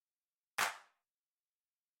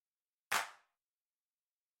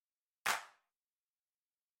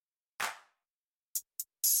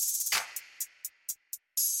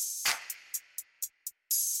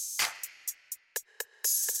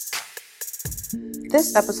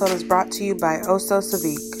This episode is brought to you by Oso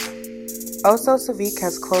Savik. Oso Savik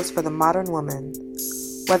has clothes for the modern woman.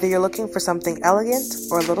 Whether you're looking for something elegant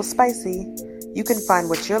or a little spicy, you can find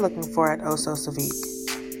what you're looking for at Oso Savik.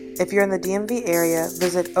 If you're in the DMV area,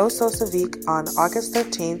 visit Oso Savik on August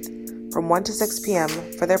 13th from 1 to 6 p.m.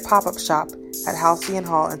 for their pop-up shop at Halcyon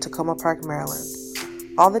Hall in Tacoma Park, Maryland.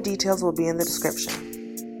 All the details will be in the description.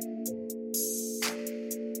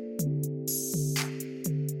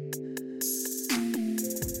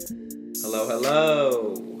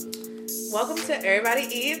 Hello. Welcome to Everybody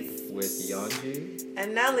Eats With Yanji.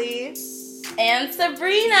 and Nelly. And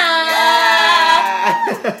Sabrina!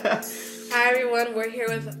 Hi everyone, we're here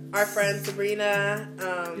with our friend Sabrina.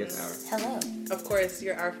 Yes, Hello. Of course,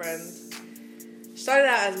 you're our friend. Started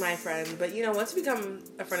out as my friend, but once you become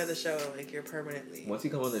a friend of the show, like you're permanently. Once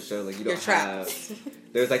you come on the show, like you You're don't trapped. have.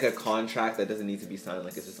 There's like a contract that doesn't need to be signed.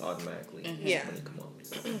 Like it's just automatically. Yeah. When you come on.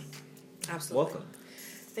 So, Absolutely. welcome.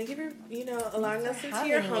 Thank you for allowing us into having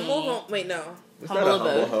your me. humble home. Wait, no. It's Humble not a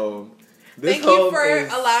humble abode. home. This Thank you home for is,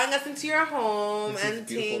 allowing us into your home this and is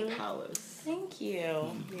beautiful ting. palace. Thank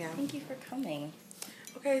you. Yeah. Thank you for coming.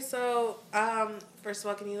 Okay, so first of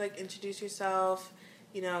all, can you introduce yourself?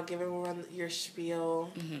 Give everyone your spiel,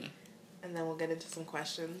 and then we'll get into some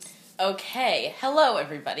questions. Okay. Hello,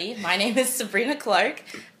 everybody. My name is Sabrina Clark.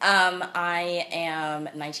 I am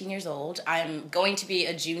 19 years old. I'm going to be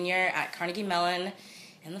a junior at Carnegie Mellon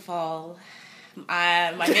in the fall.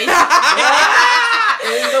 My major...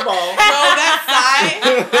 In the ball. No, that side.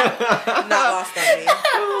 Not lost on me.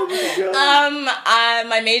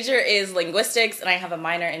 my major is linguistics, and I have a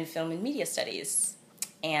minor in film and media studies.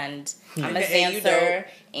 And I'm a Okay, you dancer,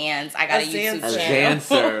 and I got a YouTube A A channel.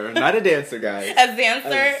 dancer, not a dancer, guys. A dancer.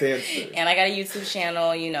 A dancer. And I got a YouTube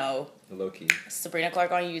channel, Low key. Sabrina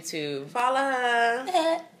Clark on YouTube. Follow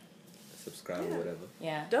her. Subscribe or whatever.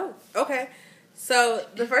 Yeah. Dope. Okay. So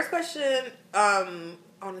the first question I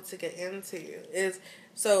wanted to get into is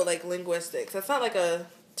linguistics. That's not like a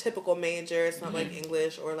typical major. It's not like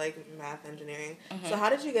English or like math engineering. So how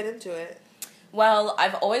did you get into it? Well,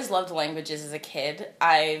 I've always loved languages as a kid.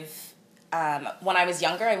 When I was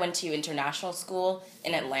younger, I went to international school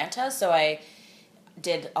in Atlanta, so I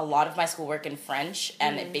did a lot of my schoolwork in French,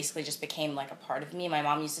 and it basically just became like a part of me. My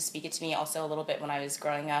mom used to speak it to me also a little bit when I was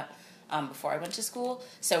growing up, before I went to school.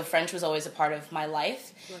 So French was always a part of my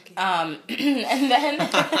life. Lucky. And then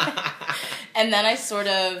and then I sort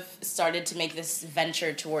of started to make this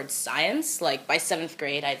venture towards science. Like by 7th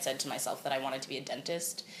grade, I'd said to myself that I wanted to be a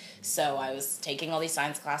dentist. So I was taking all these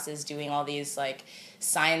science classes, doing all these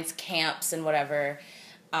science camps and whatever.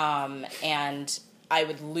 And I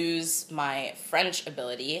would lose my French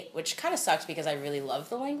ability, which kind of sucked because I really love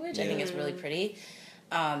the language. I think it's really pretty.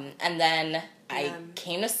 And then I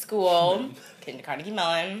came to school, came to Carnegie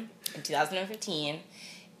Mellon in 2015,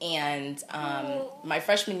 and my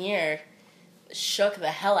freshman year shook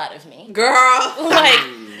the hell out of me. Girl.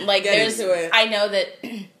 Like Get there's, into it. I know that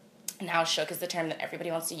now shook is the term that everybody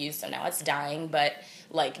wants to use, so now it's dying, but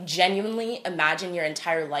genuinely imagine your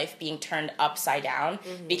entire life being turned upside down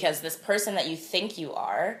because this person that you think you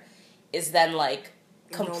are is then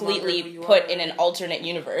completely who you put are. in an alternate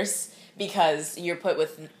universe because you're put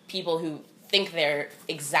with people who think they're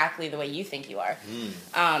exactly the way you think you are.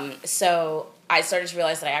 So I started to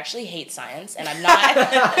realize that I actually hate science, and I'm not,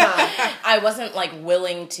 I wasn't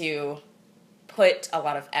willing to put a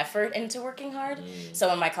lot of effort into working hard. So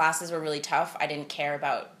when my classes were really tough, I didn't care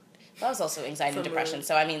about, that was also anxiety and depression.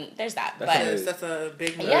 So there's that. That's a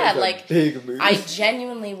big move. Yeah, That's a big move. I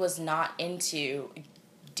genuinely was not into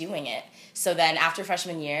doing it. So then after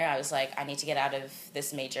freshman year, I was like, I need to get out of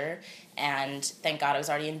this major. And thank God I was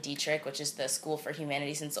already in Dietrich, which is the School for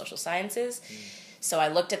Humanities and Social Sciences. So I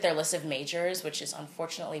looked at their list of majors, which is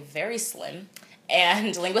unfortunately very slim.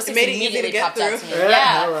 And linguistics It made it easy to immediately get popped out through. to me.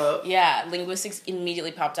 Hello. Yeah, linguistics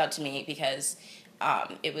immediately popped out to me because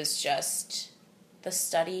it was just the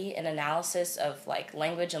study and analysis of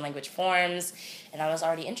language and language forms, and that was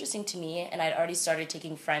already interesting to me. And I'd already started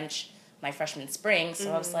taking French my freshman spring,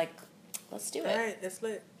 so I was like, let's do it. All right, it's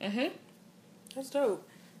lit. Mm-hmm. That's dope.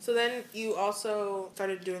 So then you also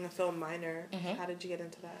started doing a film minor. How did you get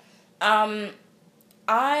into that?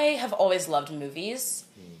 I have always loved movies.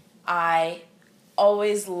 I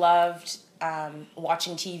always loved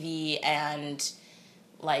watching TV and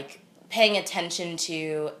paying attention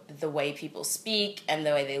to the way people speak and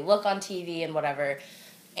the way they look on TV and whatever.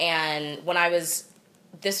 And when this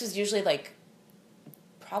was usually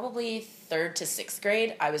probably 3rd to 6th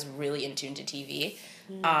grade, I was really in tune to TV.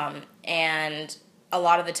 And a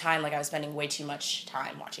lot of the time, like, I was spending way too much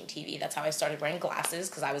time watching TV. That's how I started wearing glasses,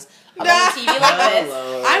 because I was up on the TV like this.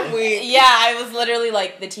 Hello. I'm weak. Yeah, I was literally,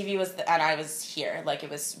 like, the TV was, and I was here. Like, it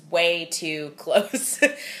was way too close. So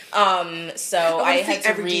I had see to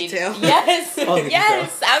every read. detail. Yes, All the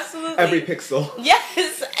yes, detail. absolutely. Every pixel.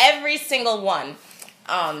 Yes, every single one.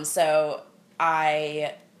 So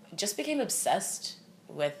I just became obsessed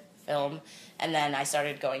with film, and then I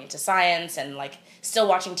started going into science and, like, still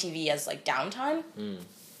watching TV as, like, downtime.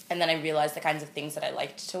 And then I realized the kinds of things that I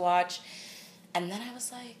liked to watch. And then I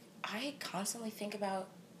was like, I constantly think about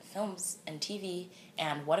films and TV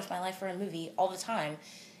and what if my life were a movie all the time.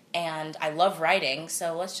 And I love writing,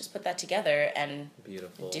 so let's just put that together and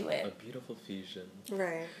Beautiful. do it. A beautiful fusion.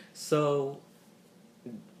 Right. So,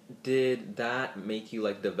 did that make you,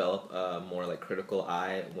 like, develop a more, like, critical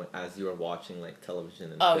eye as you were watching, like,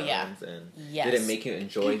 television and films? Yeah. And Yes. did it make you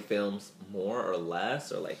enjoy films more or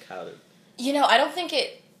less? Or, like, how did... You know, I don't think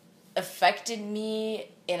it affected me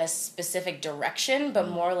in a specific direction, but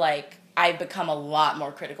more like I become a lot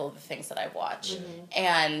more critical of the things that I watch.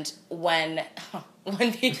 And when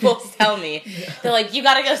people tell me, they're like, you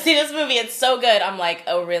gotta go see this movie, it's so good, I'm like,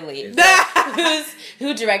 oh really?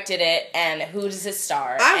 Who directed it, and who does it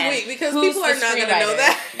star? I'm and weak because who's people the are not gonna know screenwriter?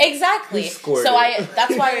 that. Exactly. Who scored So it?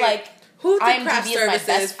 that's why, Right. like, Who did IMDb craft is my services?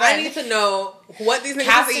 best I friend. need to know what these niggas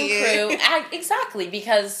Cast is and eating. crew. Exactly,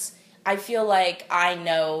 because I feel like I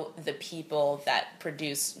know the people that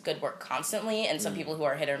produce good work constantly, and some people who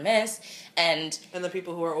are hit or miss, and And the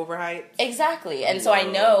people who are overhyped. exactly. And so I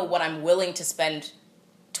know what I'm willing to spend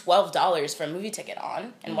 $12 for a movie ticket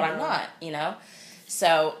on, and what I'm not, you know?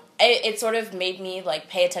 So it sort of made me, like,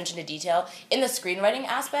 pay attention to detail. In the screenwriting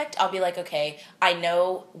aspect, I'll be like, okay, I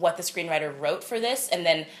know what the screenwriter wrote for this, and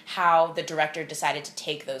then how the director decided to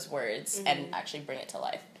take those words and actually bring it to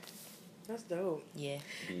life. That's dope. Yeah.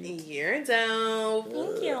 You're dope.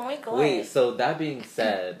 Thank you. Oh my god. Wait, so that being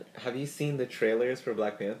said, have you seen the trailers for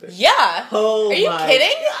Black Panther? Yeah. Oh Are you my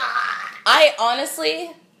kidding? I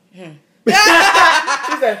honestly,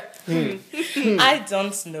 She said, I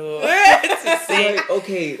don't know. like,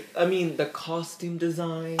 okay, I mean, the costume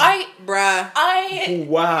design. Bruh.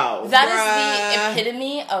 Wow. That Bruh. is the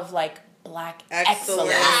epitome of, like, black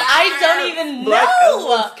Excellence. excellence. I don't even Black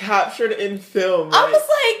know. excellence captured in film. I Like, was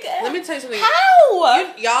like, Let me tell you something.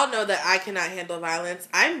 how? Y'all know that I cannot handle violence.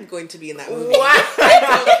 I'm going to be in that movie. I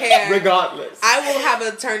don't care. regardless. I will have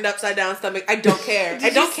a turned upside down stomach. I don't care.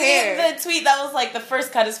 Did I don't you see care. the tweet that was like, the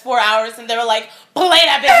first cut is 4 hours, and they were like, play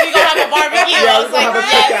that bitch, we gonna have a barbecue. Yeah, I we're was gonna like,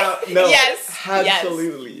 have a cookout. No, yes,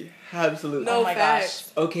 absolutely, absolutely. No Oh my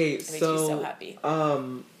facts. gosh. Okay, It makes me so happy.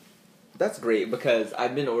 That's great because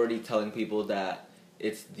I've been already telling people that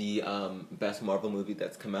it's the best Marvel movie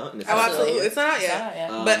that's come out, and it's Oh, not absolutely. out It's not out It's yet. not out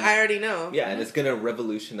yet. Um, But I already know. Yeah, and it's gonna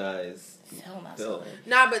revolutionize Film, absolutely.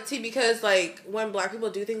 Nah, but T, because, like, when black people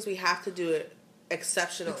do things, we have to do it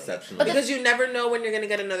exceptionally. Exceptionally. Because you never know when you're going to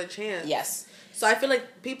get another chance. Yes, So I feel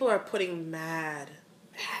like people are putting mad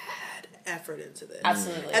effort into this.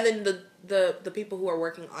 absolutely. And then the people who are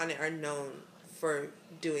working on it are known for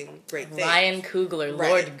doing great things. Ryan Coogler, Right.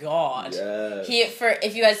 Lord God. Yes.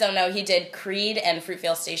 If you guys don't know, he did Creed and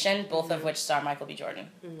Fruitvale Station, both of which star Michael B. Jordan.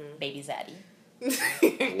 Baby Zaddy.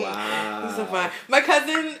 Wow. He's so fine. My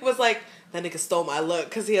cousin was like, that nigga stole my look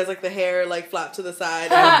because he has like the hair like flopped to the side.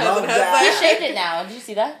 And my love cousin has, that. He like, shaved it now. Did you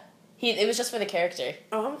see that? It was just for the character.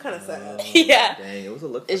 oh, I'm kind of sad. Yeah. Dang, it was a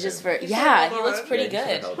look. For It's just him. for He's yeah. so He looks hard. pretty Yeah,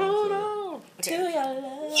 he good. should've held Hold on on. To your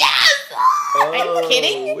love. Yes. Are you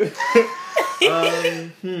kidding?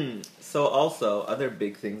 So also, other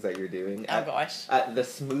big things that you're doing Oh gosh. at the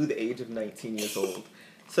smooth age of 19 years old.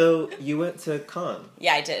 So you went to Cannes.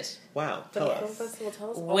 Yeah, I did. Wow, The tell film us. festival,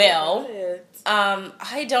 tell us all Well, about it.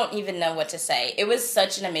 I don't even know what to say. It was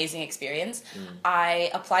such an amazing experience. I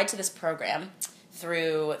applied to this program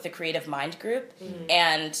through the Creative Mind Group,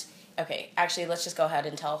 and okay, actually, let's just go ahead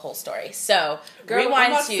and tell a whole story. So, Girl, I'm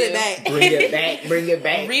rewind about to sit to back. Bring it back. Bring it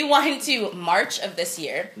back. rewind to March of this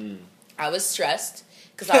year. I was stressed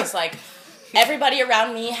because I was like, everybody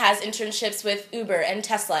around me has internships with Uber and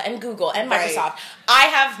Tesla and Google and Right. Microsoft. I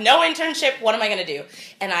have no internship. What am I going to do?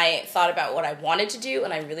 And I thought about what I wanted to do,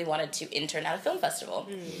 and I really wanted to intern at a film festival.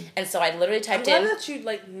 And so I literally I'm typed glad in. that you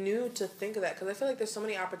like knew to think of that because I feel like there's so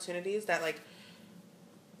many opportunities that like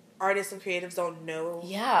artists and creatives don't know.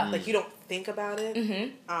 Yeah. Like you don't think about it.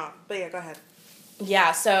 But yeah, go ahead.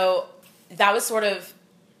 Yeah, so that was sort of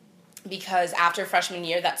because after freshman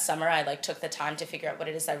year, that summer, I like took the time to figure out what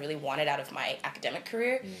it is I really wanted out of my academic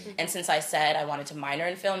career. And since I said I wanted to minor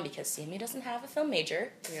in film because CMU doesn't have a film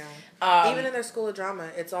major. Yeah. Even in their school of drama,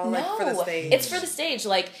 it's all like for the stage. It's for the stage.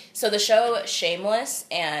 Like, so the show Shameless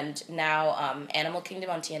and now Animal Kingdom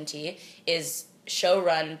on TNT is show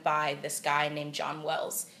run by this guy named John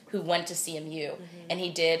Wells, who went to CMU, and he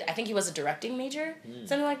did, I think he was a directing major,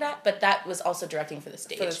 something like that, but that was also directing for the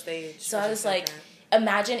stage. For the stage. So I was like,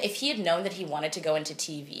 imagine if he had known that he wanted to go into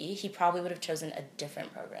TV, he probably would have chosen a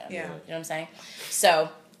different program. Yeah. You know what I'm saying? So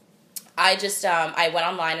I just, I went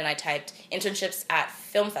online and I typed internships at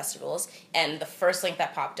film festivals, and the first link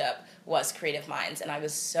that popped up was Creative Minds, and I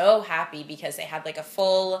was so happy because they had like a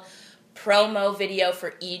full promo video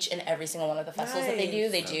for each and every single one of the festivals that they do.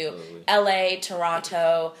 They do LA,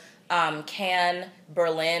 Toronto, Cannes,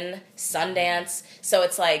 Berlin, Sundance. So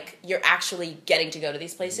it's like you're actually getting to go to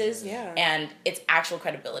these places. Yeah. And it's actual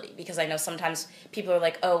credibility, because I know sometimes people are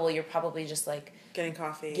like, oh, well, you're probably just like getting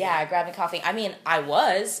coffee. Yeah, grabbing coffee. I mean, I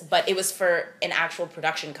was, but it was for an actual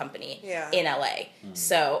production company in LA.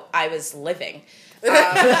 So I was living.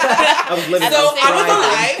 I was living. So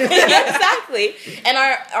I was alive. Yeah, exactly. And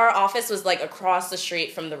our office was like across the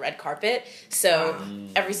street from the red carpet. So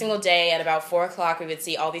every single day at about 4:00, we would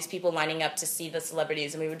see all these people lining up to see the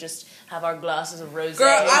celebrities, and we would just have our glasses of rosé. Girl,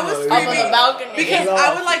 I was up on the balcony because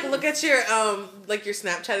I would like look at your like your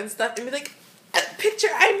Snapchat and stuff and be like, picture,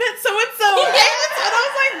 I met so and so. And I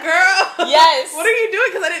was like, girl, yes, what are you doing?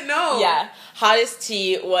 Because I didn't know. Yeah, hottest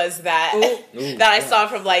tea was that I saw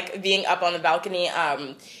from like being up on the balcony.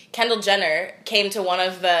 Kendall Jenner came to one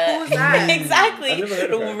of the Who was that? exactly I've never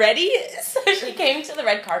heard of her. ready. So she came to the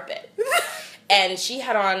red carpet. And she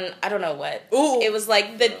had on, I don't know what. Ooh. It was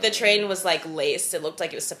like, the train was like laced. It looked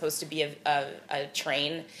like it was supposed to be a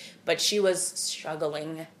train. But she was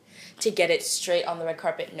struggling to get it straight on the red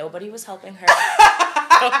carpet. Nobody was helping her.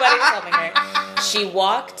 Nobody was helping her. She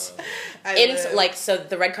walked into, like, so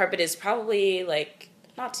the red carpet is probably, like,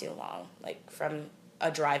 not too long. Like, from a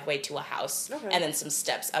driveway to a house. Okay. And then some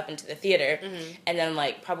steps up into the theater. And then,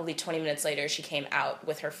 like, probably 20 minutes later, she came out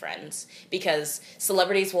with her friends. Because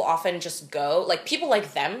celebrities will often just go, like, people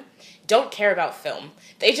like them don't care about film.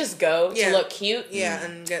 They just go to look cute. Yeah,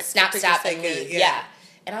 and get snap, pictures and taken. leave. Yeah.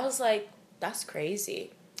 And I was like, that's crazy.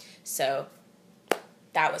 So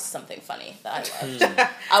that was something funny that I loved.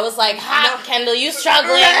 I was like, ha, Kendall, you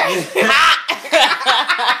struggling. Ha.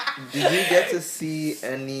 Did you get to see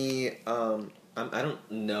any... I don't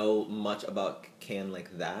know much about Cannes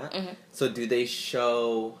like that. So do they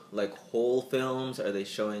show like whole films? Are they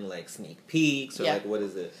showing like sneak peeks? Or like what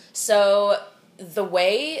is it? So the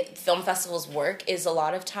way film festivals work is a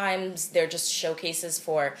lot of times they're just showcases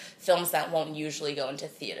for films that won't usually go into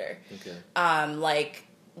theater. Okay. Like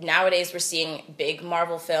nowadays we're seeing big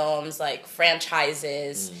Marvel films like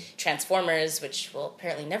franchises, Transformers, which will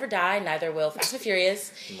apparently never die, neither will Fast and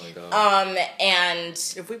Furious. Oh my god. And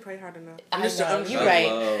if we pray hard enough. I know, you're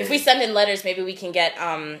right. If we send in letters, maybe we can get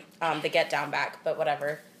the Get Down back, but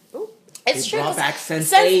whatever. Ooh. It's true. Brought back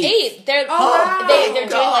Sense8. Sense8. They're wow. they're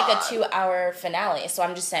doing like a 2-hour finale. So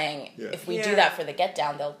I'm just saying, if we do Yeah. that for the Get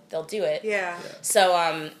Down, they'll do it. Yeah.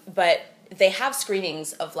 So but they have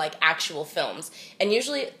screenings of like actual films, and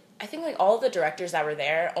usually I think like all of the directors that were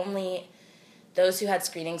there, only those who had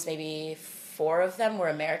screenings, maybe 4 of them were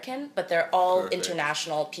American, but they're all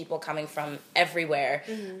international people coming from everywhere,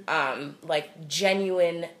 like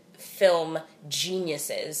genuine film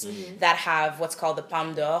geniuses that have what's called the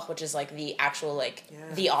Palme d'Or, which is like the actual like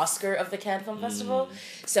the Oscar of the Cannes Film Festival.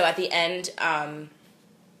 So at the end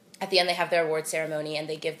they have their award ceremony and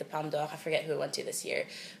they give the Palme d'Or. I forget who it went to this year,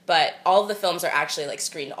 but all of the films are actually like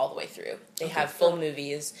screened all the way through. They have full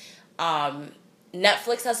movies.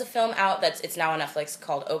 Netflix has a film out it's now on Netflix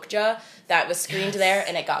called Okja that was screened there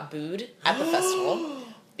and it got booed at the festival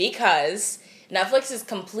because Netflix is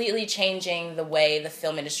completely changing the way the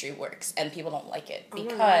film industry works and people don't like it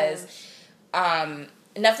because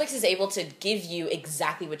Netflix is able to give you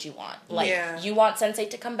exactly what you want. Like, you want Sense8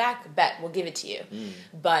 to come back? Bet, we'll give it to you.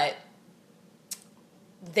 But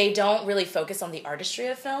they don't really focus on the artistry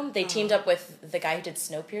of film. They teamed up with the guy who did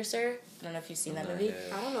Snowpiercer. I don't know if you've seen that movie.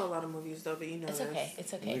 I don't know a lot of movies, though, but you know It's okay.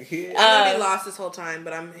 It's okay. I'm gonna be lost this whole time,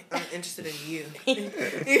 but I'm interested in you.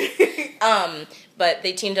 But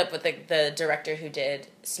they teamed up with the director who did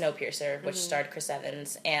Snowpiercer, which starred Chris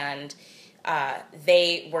Evans, and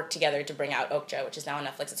they worked together to bring out Okja, which is now on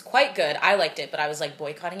Netflix. It's quite good. I liked it, but I was like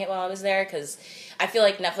boycotting it while I was there because I feel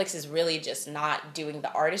like Netflix is really just not doing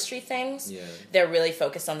the artistry things. Yeah. They're really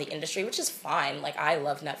focused on the industry, which is fine. Like, I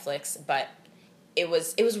love Netflix, but it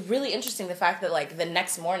was really interesting, the fact that, like, the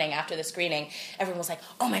next morning after the screening, everyone was like,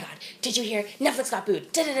 oh my god, did you hear? Netflix got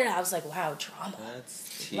booed. Da-da-da-da. I was like, wow, drama.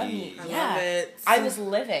 That's Let me, tea. I yeah. love it. I was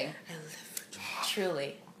living. I live for drama.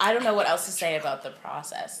 Truly. I don't know what else to say about the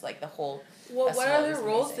process, like, the whole Well, what festival other was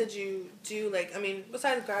roles amazing. did you do? Like, I mean,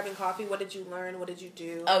 besides grabbing coffee, what did you learn? What did you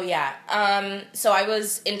do? Oh, yeah. So I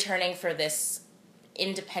was interning for this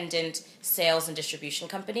independent sales and distribution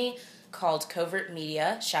company called Covert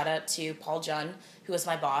Media. Shout out to Paul Jun, who was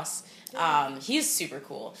my boss. He's super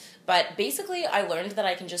cool. But basically, I learned that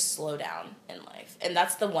I can just slow down in life. And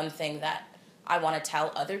that's the one thing that I want to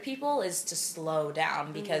tell other people, is to slow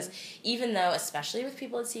down. Because even though, especially with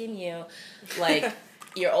people at CMU, like,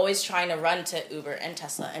 you're always trying to run to Uber and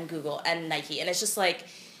Tesla and Google and Nike. And it's just like,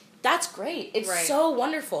 that's great. It's Right. so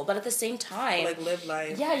wonderful. But at the same time, Like, live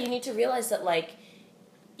life. yeah, you need to realize that, like,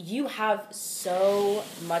 you have so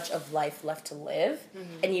much of life left to live,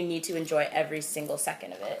 and you need to enjoy every single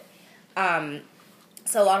second of it.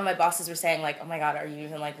 So a lot of my bosses were saying, like, oh my god, are you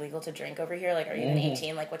even, like, legal to drink over here? Like, are you even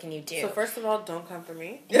 18? Like, what can you do? So first of all, don't come for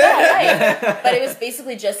me. Yeah, right. But it was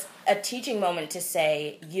basically just a teaching moment to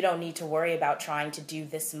say, you don't need to worry about trying to do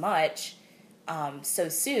this much so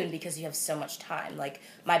soon, because you have so much time. Like,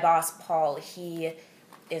 my boss, Paul, he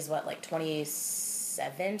is,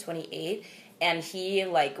 27, 28, and he,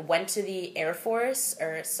 like, went to the Air Force,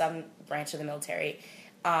 or some branch of the military,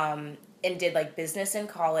 and did, like, business in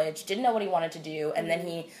college, didn't know what he wanted to do, and then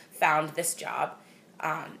he found this job,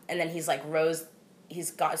 and then he's, like,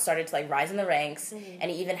 started to, like, rise in the ranks,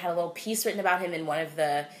 and he even had a little piece written about him in one of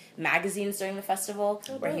the magazines during the festival,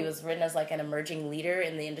 where he was written as, like, an emerging leader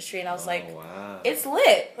in the industry, and I was like, Wow. it's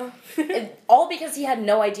lit. All because he had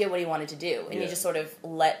no idea what he wanted to do, and he just sort of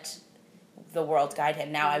let the world guide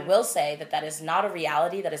him. Now, I will say that is not a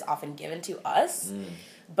reality that is often given to us,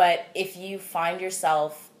 but if you find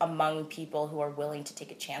yourself among people who are willing to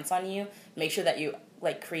take a chance on you, make sure that you,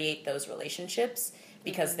 like, create those relationships,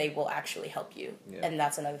 because they will actually help you. Yeah. And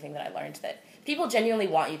that's another thing that I learned, that people genuinely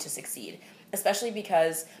want you to succeed, especially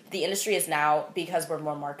because the industry is now, because we're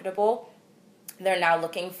more marketable, they're now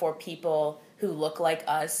looking for people who look like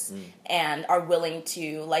us and are willing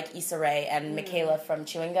to, like Issa Rae and Michaela from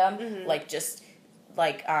Chewing Gum, like, just,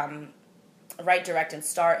 like, write, direct, and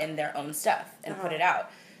star in their own stuff and put it out.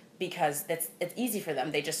 Because it's easy for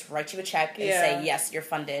them. They just write you a check and say, yes, you're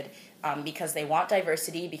funded, because they want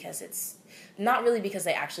diversity, because it's not really because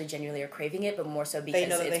they actually genuinely are craving it, but more so because They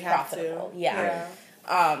know that it's they have profitable. to. Yeah.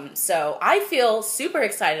 So I feel super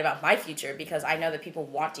excited about my future, because I know that people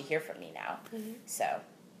want to hear from me now. So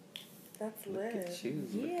That's Look lit. at you.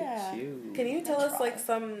 Yeah. Look at you. Can you tell That's us, like, right.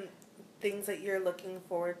 some things that you're looking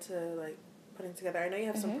forward to, like, putting together? I know you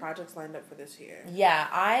have some projects lined up for this year. yeah,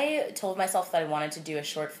 I told myself that I wanted to do a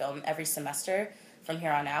short film every semester from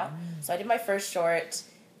here on out. So I did my first short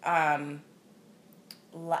in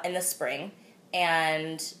the spring,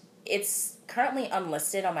 and it's currently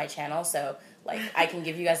unlisted on my channel, so, like, I can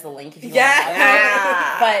give you guys the link if you want to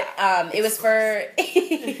watch it. But it was for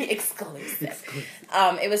exclusive.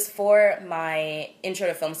 It was for my intro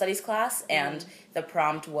to film studies class, and the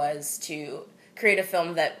prompt was to create a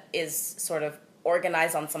film that is sort of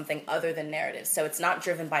organized on something other than narrative. So it's not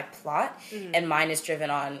driven by plot, and mine is driven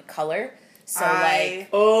on color. So, like,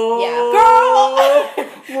 Oh, yeah.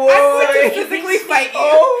 girl! I would physically fight you.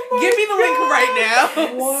 Oh my Give me the link right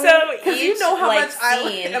now. So Because each, you know how like, much I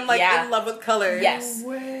scene, am, like, yeah. in love with colors. Yes.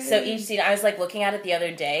 way. So each scene, I was, like, looking at it the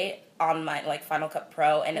other day on my, like, Final Cut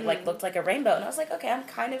Pro, and it, like, looked like a rainbow, and I was like, okay, I'm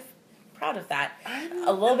kind of proud of that.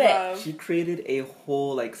 A little bit. She created a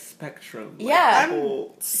whole, like, spectrum. Like, Yeah. a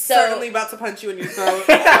whole- Certainly about to punch you in your throat. Oh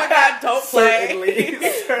my god, don't play.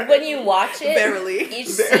 Certainly. When you watch it, Verily. each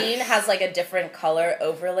scene has, like, a different color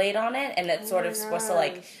overlaid on it, and it's sort of supposed to,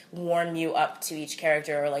 like, warm you up to each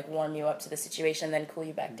character, or, like, warm you up to the situation, then cool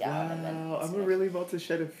you back down. And then Wow, I'm really about to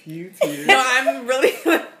shed a few tears. No, I'm really.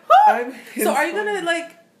 I'm So are you gonna,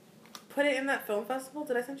 like, put it in that film festival?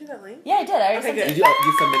 Did I send you that link? Yeah, I did. I already Okay, sent good. it. Did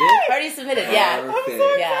you submitted? I already submitted, yeah. Perfect.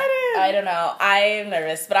 Yeah. I don't know. I'm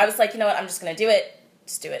nervous, but I was like, you know what? I'm just going to do it.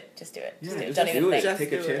 Just do it. Just do it. Just Yeah, do it. just Don't even do it. think. Just Take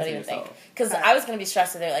a do it. chance Don't on even think. yourself. Because I was going to be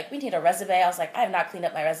stressed. They're like, we need a resume. I was like, I have not cleaned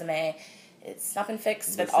up my resume. It's not been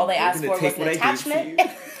fixed. But all they Listen, asked we're for gonna was take an what I gave to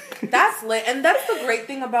attachment. you. That's lit. And that's the great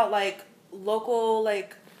thing about, like, local,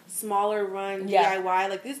 like, smaller run Yeah. DIY.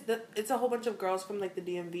 Like, it's a whole bunch of girls from, like, the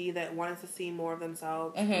DMV that wanted to see more of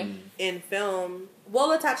themselves in film.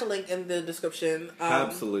 We'll attach a link in the description.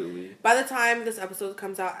 Absolutely. By the time this episode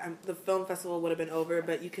comes out, the film festival would have been over,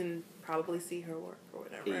 but you can probably see her work or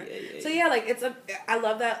whatever. Ay. So yeah, like, I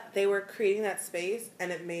love that they were creating that space,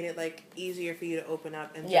 and it made it, like, easier for you to open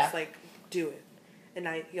up and Yeah. just, like, do it. and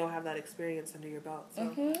now you'll have that experience under your belt.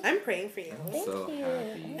 So I'm praying for you. I'm so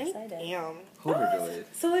happy. I'm excited. I am. Overjoyed.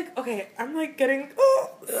 So like, okay, I'm like getting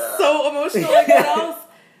so emotional. Like, what else?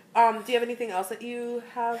 Do you have anything else that you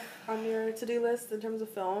have on your to-do list in terms of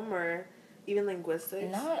film or even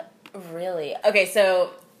linguistics? Not really. Okay,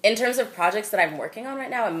 so in terms of projects that I'm working on right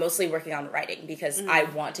now, I'm mostly working on writing because I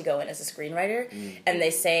want to go in as a screenwriter. And they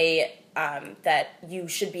say that you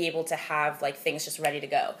should be able to have like things just ready to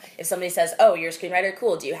go. If somebody says, "Oh, you're a screenwriter,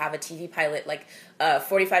 cool. Do you have a TV pilot, like a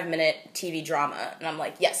 45-minute TV drama?" And I'm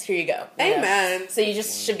like, "Yes, here you go." You Amen. know? So you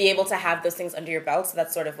just should be able to have those things under your belt. So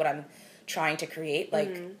that's sort of what I'm trying to create,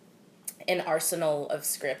 like an arsenal of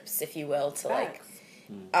scripts, if you will, to like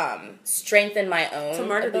strengthen my own To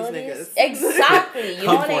murder abilities. these niggas. Exactly. You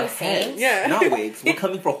know what I'm saying? heads. Yeah. Not wigs. We're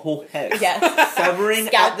coming for whole heads. Yes. Severing at the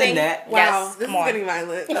Scalping. neck. Wow, Yes, this come is on. getting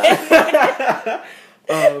violent.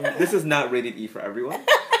 This is not rated E for everyone.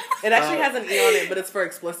 It actually has an E on it, but it's for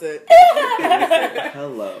explicit.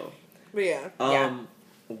 Hello. But yeah.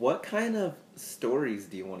 What kind of stories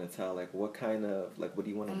do you want to tell? Like, what kind of, like, what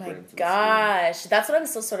do you want to Oh my bring to the gosh. That's what I'm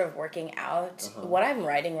still sort of working out. Uh-huh. What I'm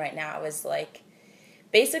writing right now is like,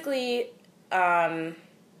 basically,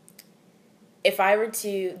 if I were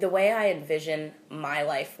to, the way I envision my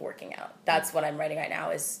life working out, that's what I'm writing right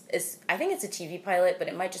now is I think it's a TV pilot, but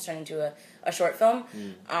it might just turn into a short film.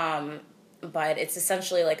 But it's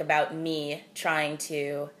essentially like about me trying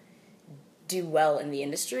to do well in the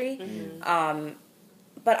industry.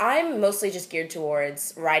 But I'm mostly just geared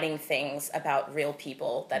towards writing things about real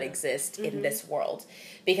people that exist in this world.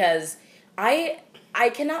 Because I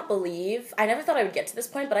cannot believe, I never thought I would get to this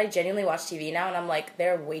point, but I genuinely watch TV now and I'm like,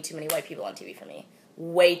 there are way too many white people on TV for me.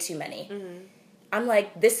 Way too many. I'm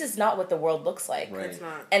like, this is not what the world looks like. Right. It's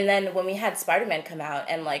not. And then when we had Spider-Man come out,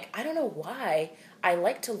 and like, I don't know why, I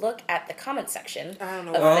like to look at the comment section I don't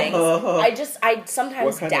know of why. things. I sometimes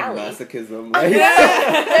What kind dally. of masochism?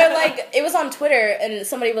 They're like, it was on Twitter, and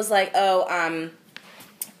somebody was like, why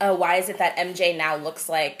is it that MJ now looks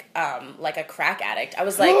like a crack addict? I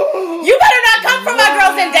was like, you better not come for my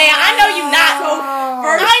girl Zendaya. I know you not.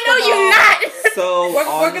 I know you not. So, What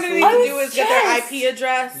we're gonna need to do is get their stressed. IP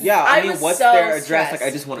address. yeah, I I mean, was what's so their address? stressed. Like, I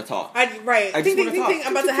just want to talk. Right. I just Ding, wanna ding, talk. ding.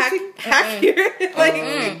 I'm about to hack here. Like,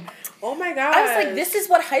 oh my god. I was like, this is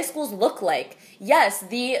what high schools look like. Yes,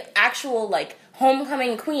 the actual, like,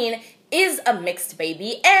 homecoming queen is a mixed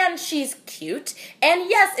baby, and she's cute, and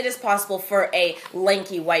yes, it is possible for a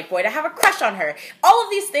lanky white boy to have a crush on her. All of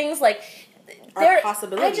these things, like, Are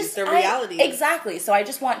possibilities, they're realities. Exactly. So I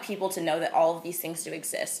just want people to know that all of these things do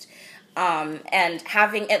exist. And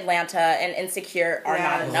having Atlanta and Insecure are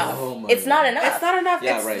not enough. Oh my It's not God. enough. It's not enough.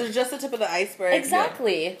 Yeah, It's right. just the tip of the iceberg.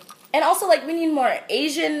 Exactly. And also, like, we need more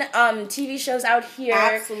Asian TV shows out here.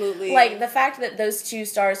 Absolutely. Like, the fact that those two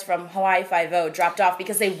stars from Hawaii Five-0 dropped off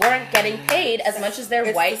because they weren't getting paid as much as their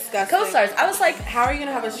It's white disgusting. co-stars. I was like, How are you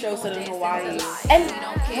gonna have a show set in Hawaii? and We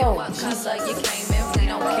don't care oh, what Jesus. color you came in. We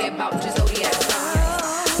don't care about your zodiac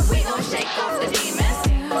sign. We gon' shake off the demons.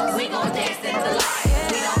 We gon' dance in the light.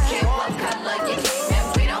 We don't care what color you came in.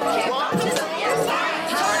 We don't care about your zodiac sign.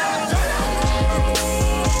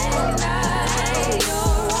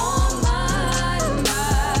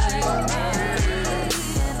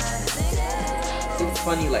 It's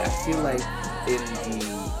funny, like, I feel like in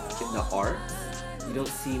the arts, you don't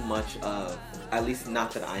see much of, at least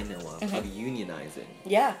not that I know of unionizing.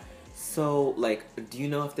 Yeah. So, like, do you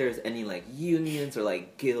know if there's any, like, unions or,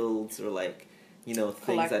 like, guilds or, like, you know,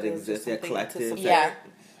 things that Collectives or exist? Yeah, something to collectives. support. Yeah.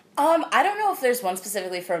 I don't know if there's one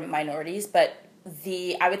specifically for minorities, but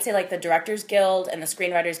I would say like the Directors Guild and the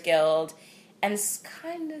Screenwriters Guild and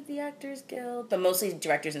kind of the Actors Guild, but mostly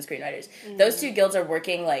directors and screenwriters. Those two guilds are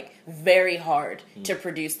working like very hard to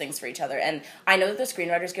produce things for each other. And I know that the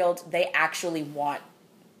Screenwriters Guild, they actually want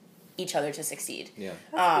each other to succeed. Yeah.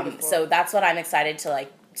 beautiful. So that's what I'm excited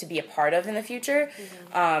to be a part of in the future,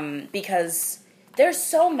 because there's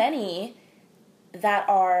so many that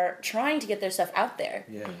are trying to get their stuff out there.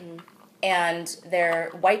 Yeah. And their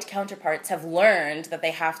white counterparts have learned that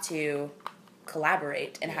they have to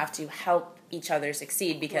collaborate and have to help each other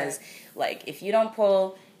succeed, because like if you don't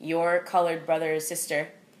pull your colored brother or sister,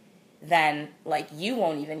 then like you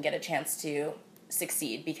won't even get a chance to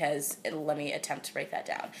succeed, because let me attempt to break that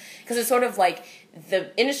down, because it's sort of like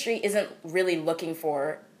the industry isn't really looking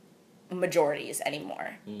for majorities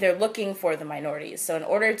anymore. They're looking for the minorities. So in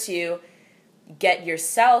order to get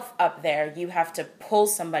yourself up there, you have to pull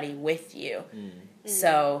somebody with you.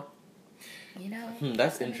 So, you know.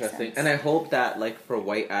 That's that makes interesting. sense. And I hope that, like, for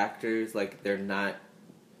white actors, like, they're not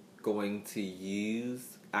going to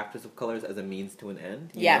use actors of colors as a means to an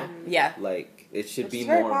end. you know? Yeah. Like, it should Which be is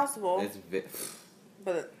very more. possible. It's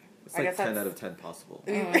but It's I like guess 10 that's... out of 10 possible.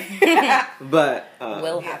 Mm. But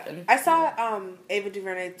Will happen. I saw Ava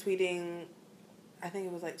DuVernay tweeting, I think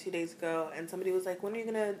it was like 2 days ago, and somebody was like, when are you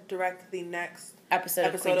going to direct the next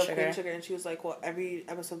Episode of Queen Sugar. Sugar? And she was like, well, every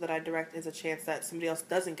episode that I direct is a chance that somebody else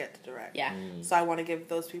doesn't get to direct. Yeah. So I want to give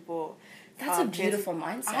those people... That's a beautiful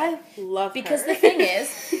mindset. I love because her. the thing is,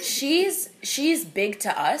 she's big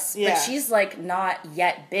to us, Yeah. but she's like not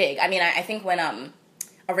yet big. I mean, I think when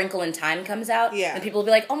A Wrinkle in Time comes out, Yeah. then people will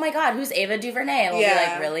be like, "Oh my God, who's Ava DuVernay?" And we'll be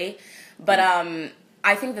like, "Really?" But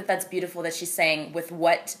I think that that's beautiful that she's saying, with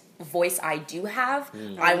what voice I do have,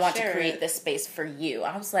 I want to Share create it. this space for you.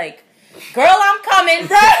 I was like, "Girl, I'm coming.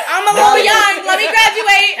 I'm a little young. Let me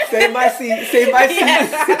graduate." save my seat. Save my seat.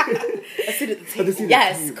 Yes. A seat at the table.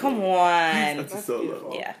 Yes, come on. That's so beautiful.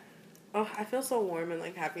 low. Yeah. Oh, I feel so warm and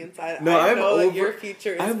like happy inside. No, I I'm know that over- your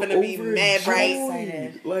future is I'm going to be mad bright.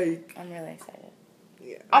 Excited. Like, I'm really excited.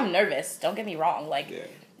 Yeah. I'm nervous. Don't get me wrong. Like, yeah.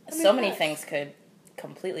 so many yes. things could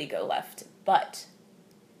completely go left, but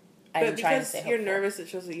I'm But trying to because stay you're hopeful. nervous, it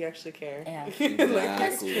shows that you actually care. Yeah.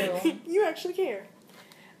 That's true. You actually care.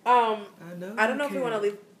 I I don't know if we want to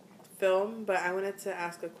leave film, but I wanted to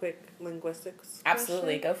ask a quick linguistics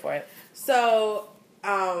Absolutely, question. go for it. So,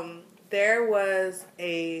 there was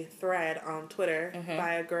a thread on Twitter Mm-hmm.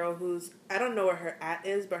 by a girl who's, I don't know what her @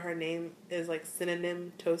 is, but her name is like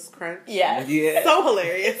Synonym Toast Crunch. Yeah. Yeah. So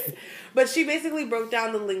hilarious. But she basically broke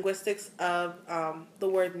down the linguistics of the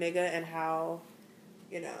word nigga and how,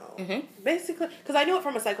 you know, Mm-hmm. basically, because I knew it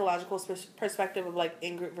from a psychological perspective of like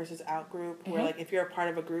in-group versus out-group, where like if you're a part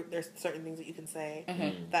of a group, there's certain things that you can say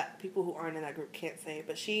that people who aren't in that group can't say.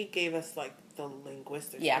 But she gave us like the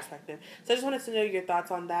linguistics Yeah. perspective. So I just wanted to know your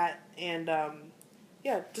thoughts on that and,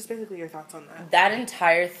 yeah, just basically your thoughts on that. That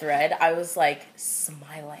entire thread, I was like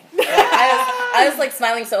smiling. Like, I was like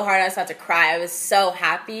smiling so hard I was about to cry. I was so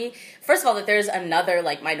happy. First of all, that there's another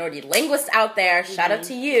like minority linguist out there. Shout out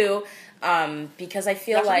to you. Because I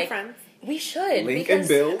feel Y'all should be like friends. we should. Link because and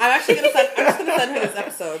Bill. I'm actually gonna send. I'm just gonna send her this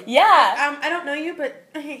episode. Yeah. I don't know you, but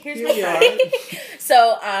here's Here my you friend.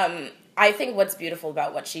 So, I think what's beautiful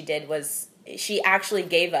about what she did was she actually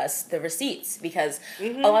gave us the receipts, because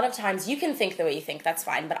a lot of times you can think the way you think, that's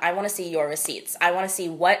fine, but I want to see your receipts. I want to see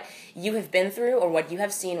what you have been through or what you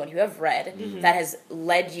have seen, what you have read that has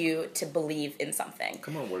led you to believe in something.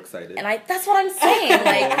 Come on, we're excited. And that's what I'm saying.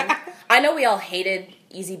 Like, I know we all hated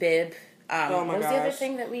Easy Bib. Oh my what was the other gosh.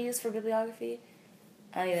 thing that we used for bibliography?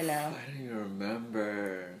 I don't even know. I don't even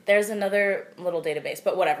remember. There's another little database,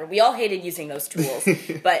 but whatever. We all hated using those tools,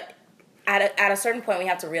 but at a certain point, we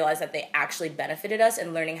have to realize that they actually benefited us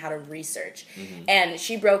in learning how to research. And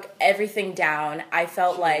she broke everything down. I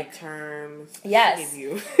felt like terms. yes, Give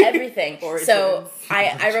you. everything. Origins. So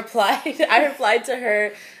I replied. I replied to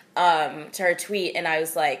her tweet, and I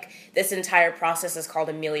was like, "This entire process is called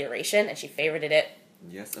amelioration," and she favorited it.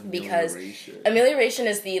 Yes, Because amelioration. amelioration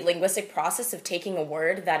is the linguistic process of taking a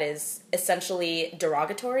word that is essentially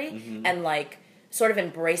derogatory and like sort of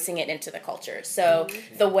embracing it into the culture. So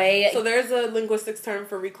the way So there's a linguistics term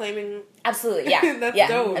for reclaiming. absolutely, yeah, That's yeah,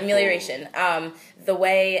 dope. amelioration. The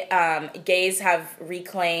way gays have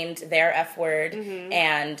reclaimed their F word,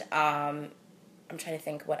 and I'm trying to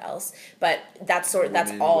think what else, but that's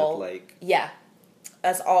Women all. with, like, Yeah.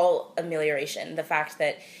 That's all amelioration. The fact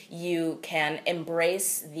that you can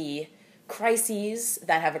embrace the crises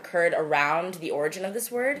that have occurred around the origin of this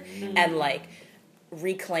word and like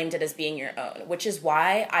reclaimed it as being your own, which is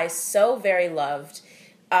why I so very loved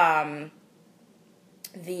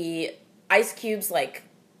the Ice Cube's like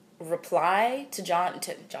reply to John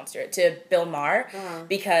Stewart, to Bill Maher,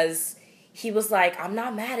 because he was like, "I'm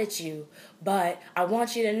not mad at you, but I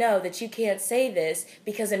want you to know that you can't say this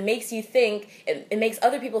because it makes you think, it makes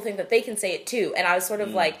other people think that they can say it too." And I was sort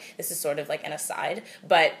of like, this is sort of like an aside,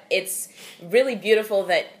 but it's really beautiful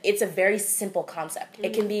that it's a very simple concept.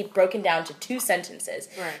 It can be broken down to 2 sentences,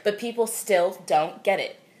 Right. but people still don't get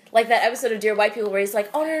it. Like that episode of Dear White People where he's like,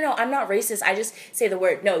 "Oh, no, I'm not racist. I just say the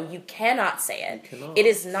word." No, you cannot say it. cannot. It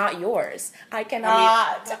is not yours. I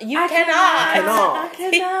cannot. You cannot.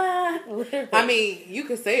 cannot. Literally. I mean, you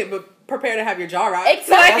could say it, but prepare to have your jaw rocked.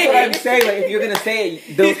 Exactly. That's what I'm saying. Like, if you're gonna say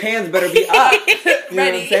it, those hands better be up. You know what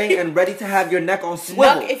Ready. I'm saying? And ready to have your neck on swivel.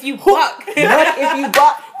 Buck if you buck. Nut if you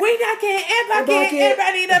buck. We not can't,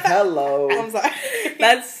 everybody need a Hello. I'm sorry.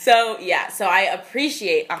 That's so, yeah. So I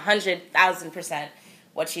appreciate 100,000%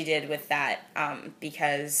 what she did with that,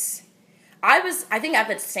 because I think at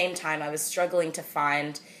the same time I was struggling to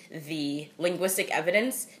find the linguistic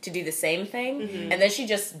evidence to do the same thing, and then she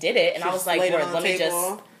just did it, and I was like, Laid it "Word, on let the me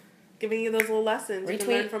table. giving you those little lessons. You can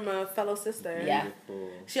learn Retweet. from a fellow sister. Yeah. Beautiful.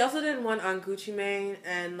 She also did one on Gucci Mane,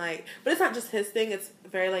 and like, but it's not just his thing. It's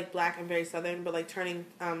very like black and very southern, but like turning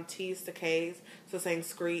T's to K's, so saying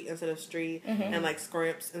screet instead of street, and like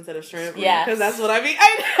scrimps instead of shrimp. Yeah. because that's what I mean.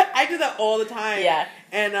 I do that all the time. Yeah.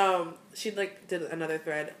 And she like did another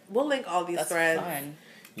thread. We'll link all these That's threads. fun.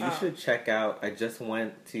 You should check out. I just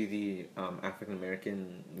went to the African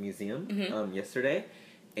American Museum yesterday,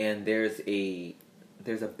 and there's a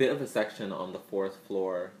bit of a section on the 4th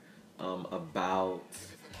floor about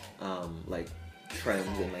like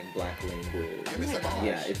trends in like black language. Give me some more.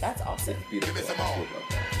 Yeah, That's awesome. It's beautiful. Give me some I more. love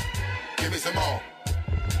that. Give me some more.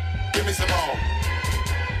 Give me some more.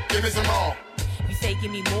 Give me some more. You say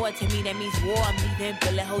give me more, to me that means war. I'm leaving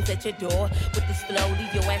bullet holes at your door. With this flow,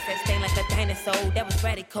 leave your ass that stain like a dinosaur. That was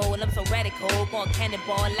radical, I'm so radical. Going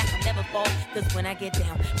cannonball like I never fall. Cause when I get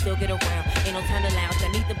down, still get around. Ain't no time to lounge.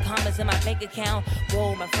 I need them commas in my bank account.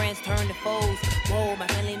 Whoa, my friends turn to foes. Whoa, my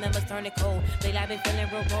family members turn to cold. Lately I've been feeling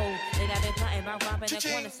real bold. Lately I've been plotting about robbing the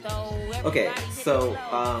corner store. Okay, Everybody hit so the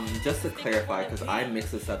flow. just to clarify, because I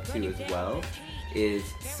mix this up too as well, is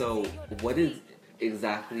so what is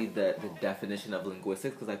exactly the definition of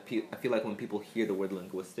linguistics? Because I feel like when people hear the word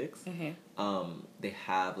linguistics, they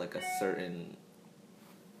have like a certain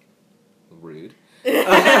rude.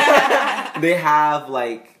 They have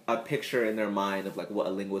like a picture in their mind of like what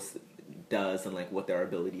a linguist does and like what their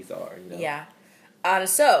abilities are. You know? Yeah.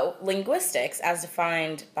 So, linguistics, as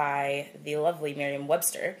defined by the lovely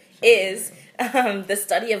Merriam-Webster, is the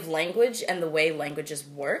study of language and the way languages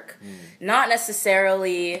work. Not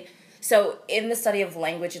necessarily... So, in the study of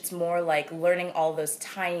language, it's more like learning all those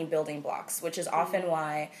tiny building blocks, which is often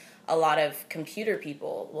why a lot of computer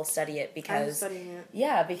people will study it because... I'm studying it.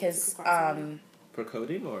 Yeah, because... For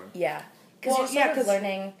coding or? Yeah. Because you're sort of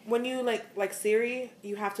learning... When you like Siri,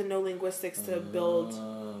 you have to know linguistics to build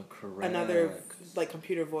Correct. another like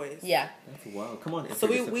computer voice. Yeah. That's wild. Come on. So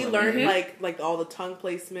we interdisciplinary. learned like all the tongue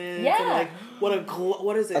placements Yeah. and like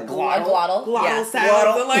what is it? A glottal? Glottal. Glottal Yeah. sounds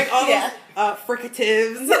Glottal. and like all Yeah. those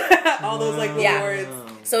fricatives, all those like little Yeah. words.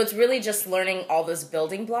 So it's really just learning all those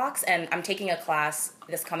building blocks, and I'm taking a class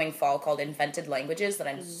this coming fall called Invented Languages that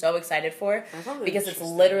I'm so excited for That sounds because it's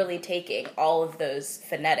interesting. literally taking all of those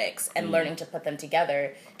phonetics and learning to put them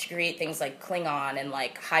together to create things like Klingon and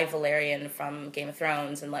like High Valerian from Game of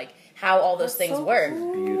Thrones and like how all those That's things so work.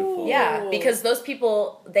 cool. Beautiful. Yeah, because those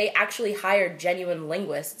people, they actually hired genuine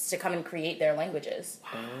linguists to come and create their languages.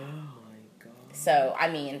 Oh my god. So, I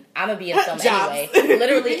mean, I'm going to be in film Jobs. anyway.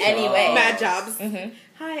 Literally anyway. Mad jobs. Mm-hmm.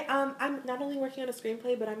 Hi, I'm not only working on a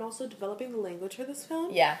screenplay, but I'm also developing the language for this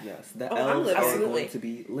film. Yeah. Yes, the Oh, I'm elves living. are Absolutely. going to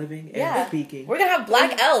be living and Yeah. speaking. We're going to have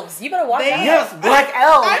black elves. You better watch They- out. Yes, black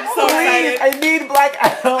elves. I'm so Please, excited. I need black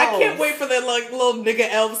elves. I can't wait for the like little nigga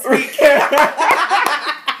elf speak.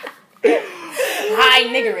 High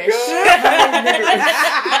niggerish.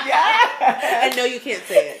 I know you can't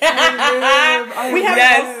say it. We have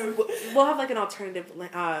Yes. we'll have like an alternative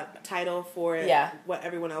title for it. Yeah. What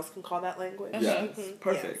everyone else can call that language. Yes, Mhm.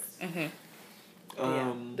 perfect. Yes.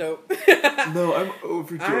 No, Dope. I'm I'm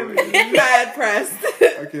overjoyed. mad pressed.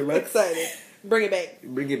 Okay, let's Excited. Bring it back.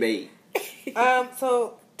 bring it back.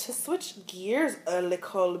 So to switch gears a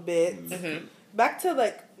little bit, back to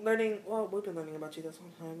like learning. Well, we've been learning about you this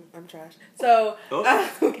whole time. I'm trash. So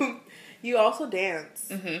you also dance.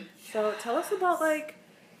 Mm-hmm. So tell us about like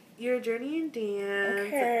your journey in dance.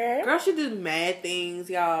 Okay. Girl, she do mad things,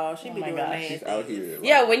 y'all. She Oh be my doing gosh. mad She's things. out here.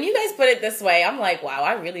 Yeah, when you guys put it this way, I'm like, wow,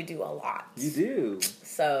 I really do a lot. You do.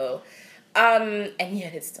 So, and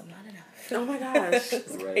yet it's still not enough. Oh my gosh.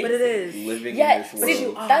 Right. But it is. Living Yeah, in this see,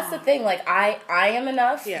 world. that's the thing. Like, I am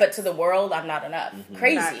enough, Yeah. but to the world, I'm not enough.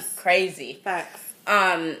 Crazy, Facts. crazy. Facts.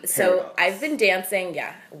 So Paradox. I've been dancing.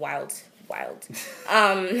 Yeah, wild.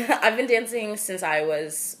 I've been dancing since I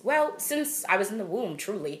was in the womb,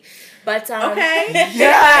 truly. But Okay.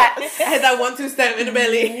 yes, I had that 1-2 step in the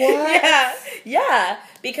belly. yeah,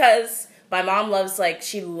 because my mom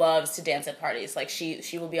she loves to dance at parties. Like she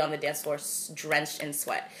will be on the dance floor drenched in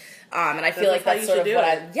sweat. And I feel like how that's you sort should of do what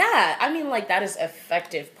it. I mean, like that is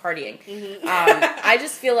effective partying. I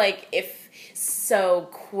just feel like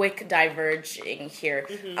quick diverging here.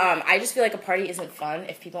 I just feel like a party isn't fun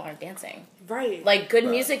if people aren't dancing. Right. Like good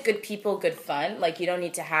music, good people, good fun. Like you don't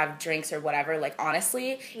need to have drinks or whatever. Like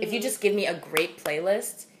honestly, if you just give me a great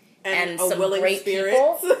playlist and a some willing great spirit.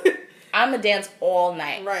 people, I'm gonna dance all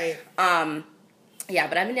night. Right. Yeah,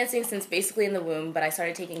 but I've been dancing since basically in the womb, but I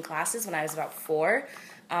started taking classes when I was about 4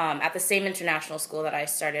 at the same international school that I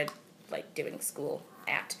started like doing school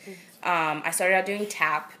at. I started out doing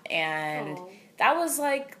tap, and that was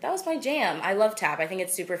my jam. I love tap. I think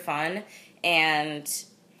it's super fun, and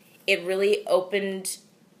it really opened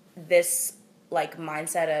this like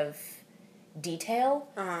mindset of detail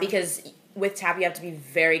because with tap you have to be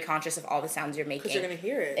very conscious of all the sounds you're making Because you're going to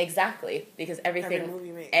hear it. exactly because everything Every move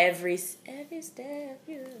you make. every step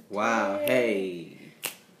you Wow. take.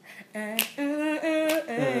 Hey.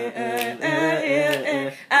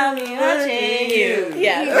 I'll be watching you.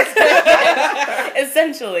 Yeah.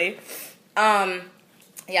 Essentially.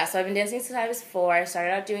 Yeah, so I've been dancing since I was 4. I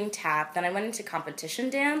started out doing tap. Then I went into competition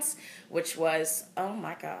dance, which was, oh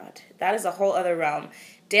my god, that is a whole other realm.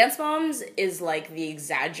 Dance Moms is like the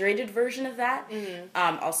exaggerated version of that.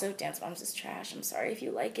 Mm-hmm. Also, Dance Moms is trash. I'm sorry if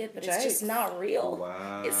you like it, but it's just not real.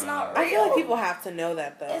 Wow. It's not real. I feel like people have to know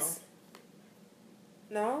that, though.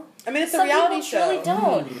 No? I mean, it's a Some reality people show. truly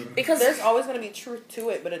don't. Because There's always going to be truth to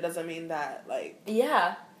it, but it doesn't mean that, like...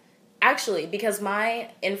 Yeah. Actually, because my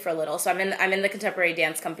Infra Little, so I'm in the contemporary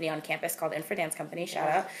dance company on campus called Infra Dance Company, shout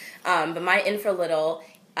out. But my Infra Little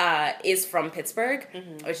is from Pittsburgh,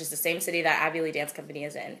 which is the same city that Abbey Lee Dance Company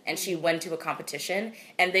is in. And she went to a competition,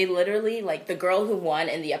 and they literally, like, the girl who won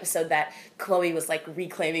in the episode that Chloe was, like,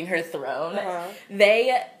 reclaiming her throne,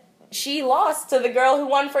 she lost to the girl who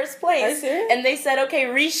won first place. Are you serious? And they said, okay,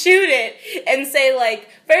 reshoot it and say, like,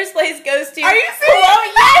 first place goes to... Are you serious?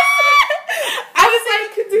 Chloe. Yes! I was like,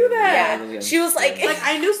 I could do that. Yeah. She was like... Like,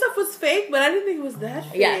 I knew stuff was fake, but I didn't think it was that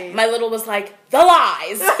fake. Yeah, my little was like, the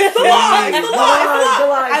lies. The lies.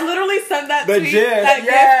 I literally sent that The tweet, gist, that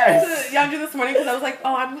yes. gift to Yandru this morning because I was like,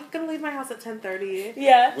 oh, I'm going to leave my house at 10:30.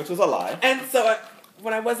 Yeah. Which was a lie. And so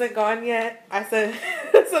when I wasn't gone yet, I said,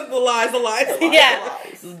 the lies. Yeah.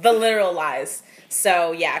 The literal lies.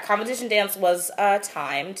 So, yeah, competition dance was a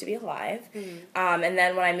time to be alive. Mm-hmm. And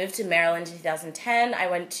then when I moved to Maryland in 2010, I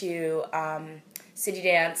went to City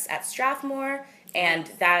Dance at Strathmore, and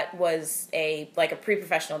that was a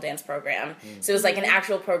pre-professional dance program. So it was like an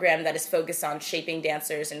actual program that is focused on shaping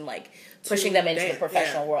dancers and like pushing them into the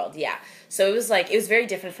professional world. Yeah. So it was very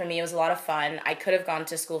different for me. It was a lot of fun. I could have gone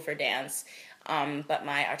to school for dance. But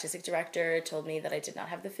my artistic director told me that I did not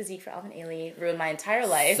have the physique for Alvin Ailey, ruined my entire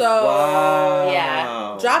life. So,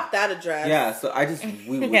 yeah. Drop that address. Yeah, so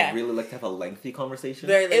we would really like to have a lengthy conversation.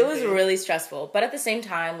 Very lengthy. It was really stressful, but at the same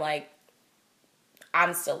time, like,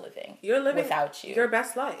 I'm still living. You're living without you. Your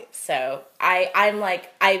best life. So I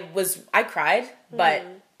cried, but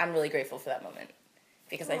I'm really grateful for that moment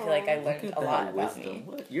because I feel like I learned a lot about me.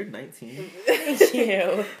 What? You're 19. Thank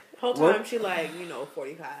you. Whole time she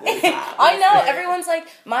 45. I know. Everyone's like,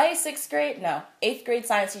 my 8th grade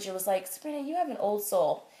science teacher was like, Sabrina, you have an old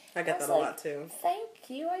soul. I get that a lot too. Thank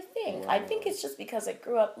you, I think. Wow. I think it's just because I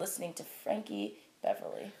grew up listening to Frankie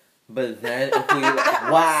Beverly. But then if we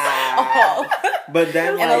wow. But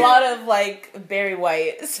then and a lot of like Barry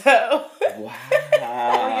White, so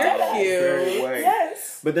wow. You're cute. Very white.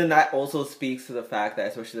 Yes. But then that also speaks to the fact that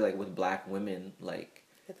especially like with black women, like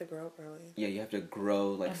You have to grow up early. Yeah, you have to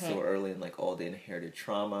grow like so early and like all the inherited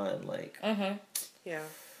trauma and like Yeah.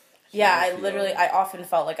 Yeah, I often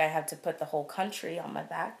felt like I had to put the whole country on my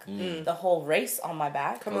back, the whole race on my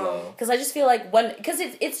back. Come on. Because I just feel like because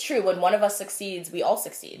it's true, when one of us succeeds, we all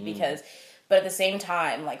succeed. But at the same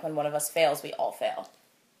time, like when one of us fails, we all fail.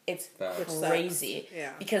 It's crazy.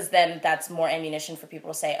 Yeah. Because then that's more ammunition for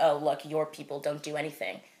people to say, oh, look, your people don't do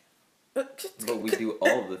anything. But we do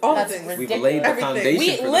all the things. That's We've ridiculous. laid the Everything. foundation.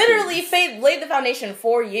 We for the literally things. laid the foundation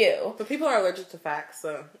for you. But people are allergic to facts,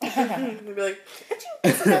 so they'll be like,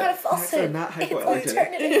 This is not a Facts are falsehood. not It's hypoallergenic.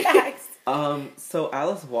 alternative facts. So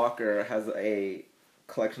Alice Walker has a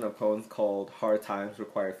collection of poems called "Hard Times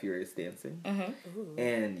Require Furious Dancing,"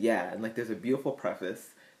 and like there's a beautiful preface.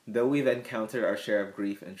 Though we've encountered our share of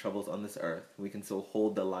grief and troubles on this earth, we can still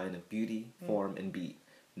hold the line of beauty, form, and beat.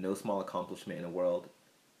 No small accomplishment in a world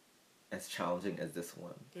as challenging as this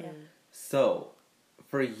one. Yeah. So,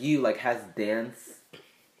 for you, like, has dance...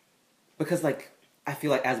 Because, like, I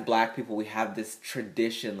feel like as black people, we have this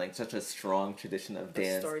tradition, like, such a strong tradition of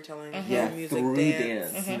dance. storytelling, Yeah, music, through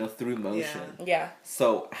dance. through motion. Yeah.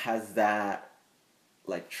 So, has that,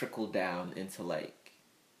 like, trickled down into, like,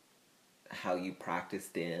 how you practice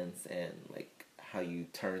dance and, like, how you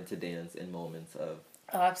turn to dance in moments of...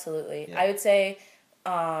 Oh, absolutely. Yeah. I would say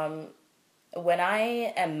when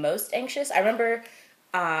I am most anxious, I remember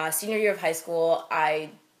senior year of high school, I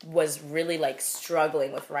was really like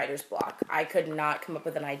struggling with writer's block. I could not come up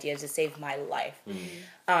with an idea to save my life.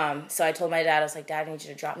 So I told my dad, I was like, Dad, I need you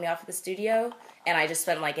to drop me off at the studio. And I just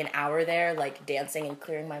spent like an hour there, like dancing and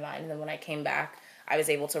clearing my mind. And then when I came back, I was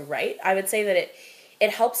able to write. I would say that it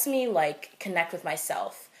helps me like connect with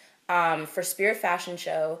myself. For Spirit Fashion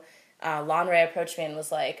Show, Lon Ray approached me and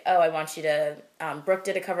was like, oh, I want you to, Brooke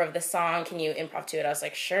did a cover of this song, can you improv to it? I was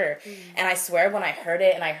like, sure. And I swear when I heard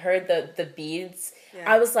it and I heard the beads,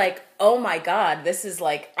 I was like, oh my God, this is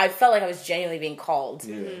like, I felt like I was genuinely being called.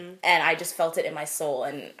 And I just felt it in my soul.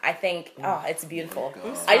 And I think, it's beautiful.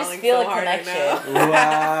 I just feel a connection.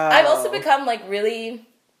 Wow. I've also become like really,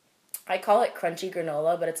 I call it crunchy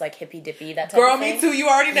granola, but it's like hippy dippy, that type Girl, of thing. me too. You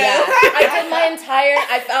already know. Yeah, I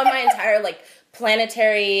found my entire like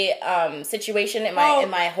planetary situation in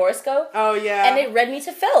my horoscope. Oh yeah. And it read me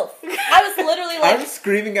to filth. I was literally like, I'm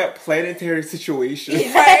screaming at planetary situation.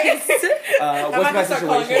 yes. What's my start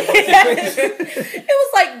calling situation? It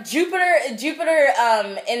was like Jupiter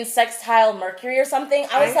in sextile Mercury or something.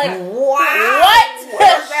 I was like, what?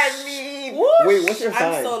 What does that mean? Wait, what's your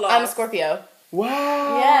sign? I'm so lost. I'm a Scorpio.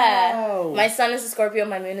 Wow. Yeah. My sun is a Scorpio,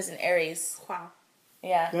 my moon is an Aries. Wow.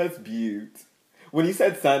 Yeah. That's beaut. When you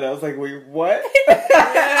said sun, I was like, wait, what? I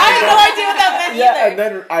had no idea what that meant Yeah, either. and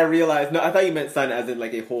then I realized, no, I thought you meant sun as in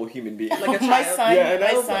like a whole human being. Like a My child. son, Yeah, and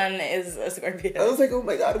I my was son is a Scorpio. I was like, oh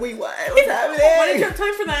my God, wait, what? What's happening? Why did you have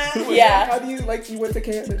time for that? Yeah. How do you, like, you went to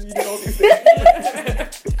camp and you did all these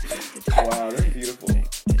things? Wow, that's beautiful.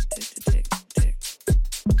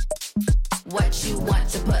 What you want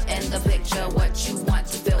to put in the picture, what you want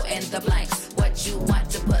to fill in the blanks. What you want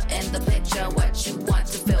to put in the picture, what you want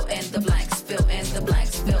to fill in the blanks. Fill in the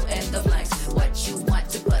blanks, fill in the blanks. What you want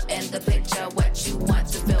to put in the picture, what you want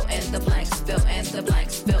to fill in the blanks. Fill in the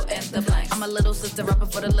blanks, fill in the blanks. I'm a little sister rapper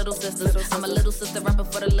for the little sisters. I'm a little sister rapper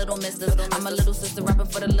for the little misters. I'm a little sister rapper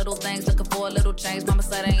for the little things, looking for a little change. Mama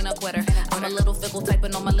said I ain't a quitter. I'm a little fickle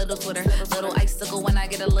typing on my little Twitter. Little icicle when I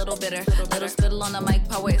get a little bitter. Little spittle on the mic,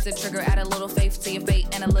 power is a trigger. Add a little faith to your fate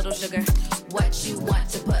and a little sugar. What you want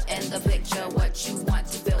to put in the picture, what you want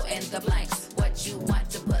to fill in the blanks. What you want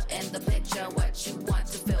to put in the picture, what you want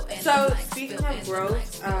to fill in the So blanks. speaking of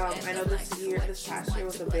growth, I know this past year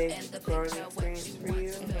was a big growing experience for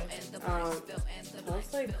you. Tell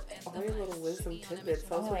us like all your little wisdom tidbits.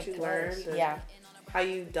 Tell us what you learned and how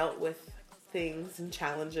you dealt with things and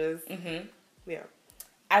challenges. Mm-hmm. Yeah.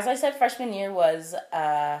 As I said, freshman year was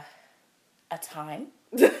a time.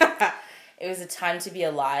 It was a time to be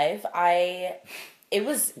alive. It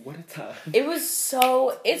was What a time.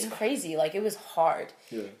 it's crazy. Like, it was hard.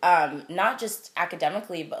 Yeah. Not just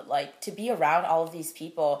academically, but like to be around all of these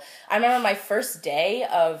people. I remember my first day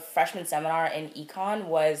of freshman seminar in econ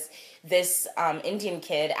was this Indian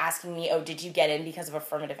kid asking me, oh, did you get in because of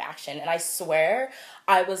affirmative action? And I swear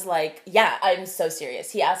I was like, yeah, I'm so serious.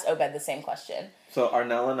 He asked Obed the same question. So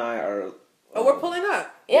Arnell and I are... Oh, we're pulling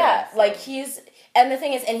up. Yeah, like and the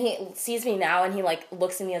thing is, and he sees me now, and he like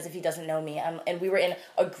looks at me as if he doesn't know me. And we were in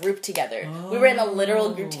a group together. We were in a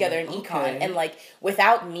literal group together in econ, and like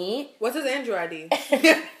without me, What's his Andrew ID?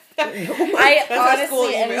 I our school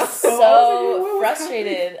honestly am email. so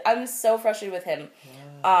frustrated. I'm so frustrated with him.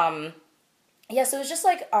 Yeah, so it was just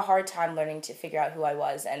like a hard time learning to figure out who I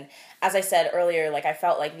was. And as I said earlier, like I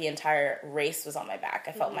felt like the entire race was on my back.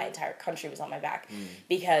 I felt my entire country was on my back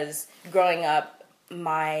because growing up,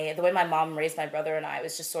 the way my mom raised my brother and I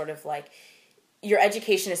was just sort of like, your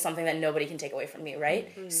education is something that nobody can take away from you, right?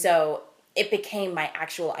 Mm-hmm. So it became my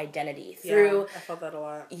actual identity through... I felt that a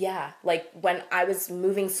lot. Yeah, like when I was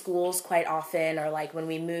moving schools quite often, or like when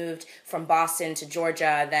we moved from Boston to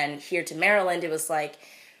Georgia, then here to Maryland, it was like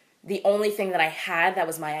the only thing that I had that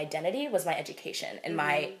was my identity was my education and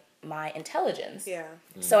my intelligence. Yeah.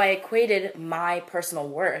 So I equated my personal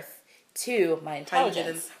worth to my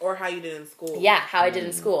intelligence. How you did in school. Yeah, how I did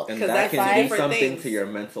in school. And 'Cause that that's can do different something things. to your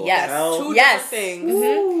mental Yes. health. Two Yes. different things.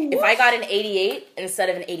 Mm-hmm. If I got an 88 instead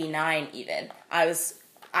of an 89 even, I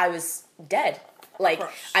was dead. Like,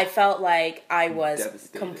 Crushed. I felt like I was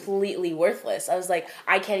Devastated. completely worthless. I was like,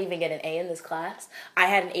 I can't even get an A in this class. I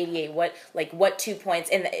had an 88. What 2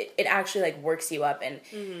 points? And it actually, like, works you up. And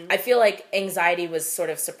I feel like anxiety was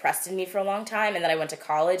sort of suppressed in me for a long time. And then I went to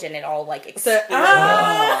college, and it all, like, exploded.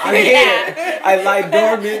 I get it. I lie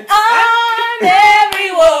dormant. I'm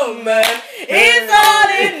every woman. It's all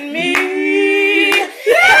in me.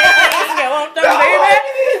 Go on, baby.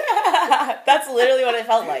 That's literally what it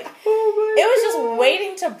felt like. It was just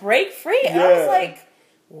waiting to break free. I was Yeah. like,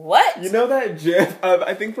 what? You know that gif,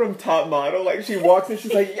 I think from Top Model, like she walks in,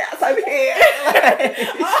 she's like, yes, I'm here.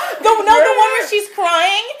 the one where she's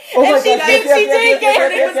crying Oh my and she God, thinks yes, she yes, didn't yes, get Her it.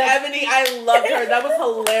 name was Ebony. I loved her. That was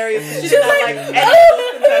hilarious. She She did was not like, like any of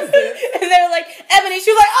those contestants. And they were like, Ebony.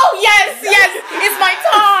 She was like, oh, yes, it's my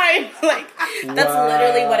time. Like, that's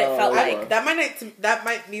literally what it felt like. That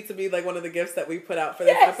might need to be like one of the gifts that we put out for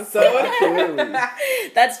this Yes. episode. Absolutely.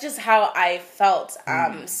 That's just how I felt.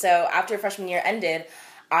 So after freshman year ended,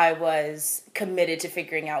 I was committed to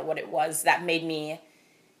figuring out what it was that made me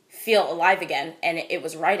feel alive again, and it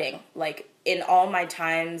was writing. Like, in all my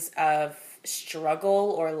times of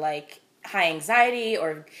struggle or like high anxiety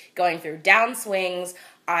or going through downswings,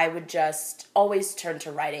 I would just always turn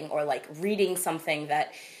to writing or like reading something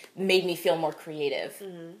that made me feel more creative.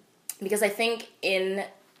 Mm-hmm. Because I think in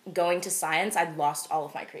going to science, I'd lost all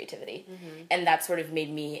of my creativity. Mm-hmm. And that sort of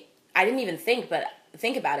made me, I didn't even think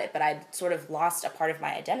about it, but I'd sort of lost a part of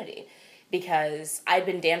my identity because I'd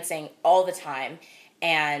been dancing all the time.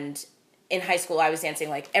 And in high school, I was dancing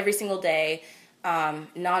like every single day,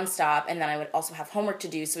 nonstop. And then I would also have homework to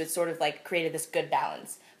do. So it sort of like created this good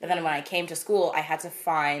balance. But then when I came to school, I had to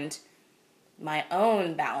find my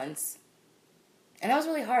own balance. And that was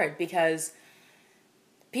really hard because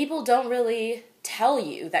people don't really tell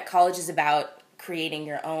you that college is about creating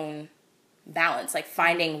your own balance, like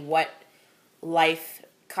finding what life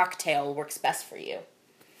cocktail works best for you.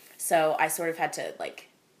 So I sort of had to like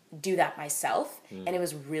do that myself, and it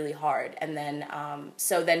was really hard. And then,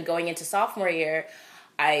 so then going into sophomore year,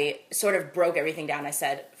 I sort of broke everything down. I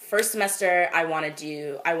said, first semester, I want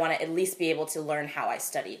to at least be able to learn how I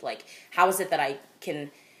studied. Like, how is it that I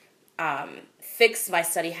can fix my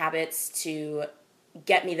study habits to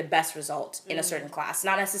get me the best result in a certain class?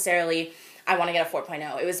 Not necessarily, I want to get a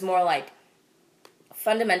 4.0. It was more like,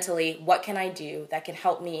 fundamentally, what can I do that can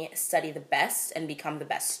help me study the best and become the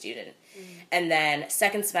best student? And then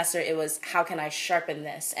second semester, it was, how can I sharpen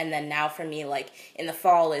this? And then now for me, like, in the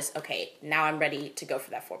fall is, okay, now I'm ready to go for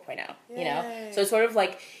that 4.0, you know? So it's sort of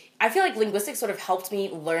like, I feel like linguistics sort of helped me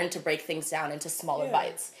learn to break things down into smaller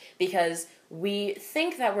bites, because we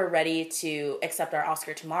think that we're ready to accept our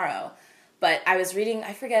Oscar tomorrow. But I was reading,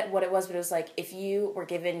 I forget what it was, but it was like, if you were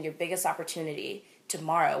given your biggest opportunity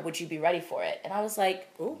tomorrow, would you be ready for it? And I was like,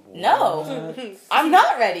 no, I'm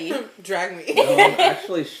not ready. Drag me. No, I'm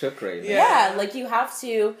actually shook right now. Yeah, like you have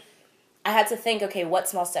to, I had to think, okay, what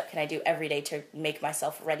small step can I do every day to make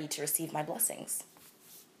myself ready to receive my blessings?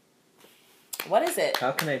 What is it?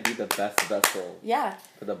 How can I be the best vessel Yeah.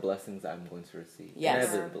 for the blessings I'm going to receive?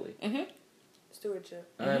 Yes. Inevitably. Mm-hmm. Stewardship.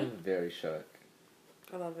 I'm very shook.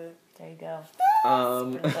 I love it. There you go. A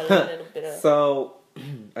little bit of... So,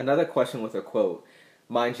 another question with a quote.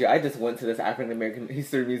 Mind you, I just went to this African American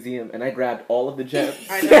History Museum and I grabbed all of the gems.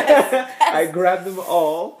 I know. I grabbed them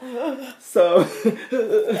all. So,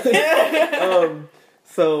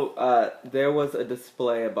 there was a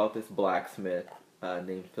display about this blacksmith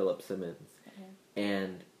named Philip Simmons.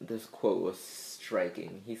 And this quote was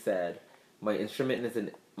striking. He said, My instrument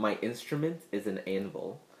is an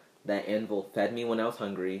anvil. That anvil fed me when I was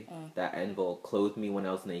hungry. That anvil clothed me when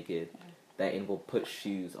I was naked. That anvil put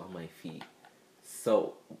shoes on my feet.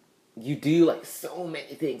 So, you do, like, so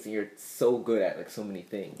many things, and you're so good at, like, so many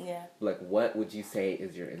things. Yeah. Like, what would you say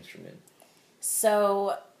is your instrument?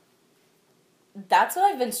 So, that's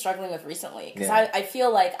what I've been struggling with recently. Because Yeah. I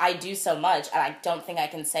feel like I do so much, and I don't think I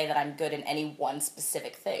can say that I'm good in any one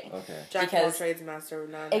specific thing. Okay. Jack of all Because- trades, master of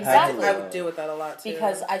none. Exactly. I would deal with that a lot, too.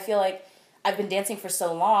 Because I feel like I've been dancing for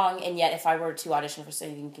so long, and yet if I were to audition for So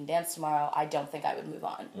You Can Dance tomorrow, I don't think I would move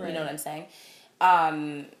on. Right. You know what I'm saying?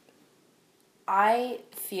 I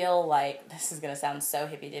feel like, this is going to sound so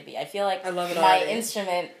hippy-dippy, I feel like I love it my already.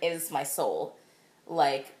 instrument is my soul.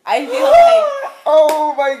 Like, I feel like...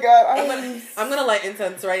 Oh my god, I'm gonna light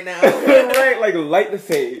incense right now. right, like, light the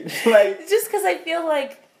sage. Like, Just because I feel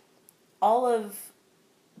like all of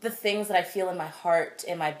the things that I feel in my heart,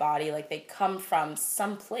 in my body, like, they come from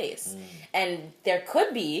some place. And there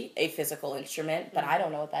could be a physical instrument, but I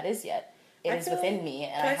don't know what that is yet. It I is feel within like- me,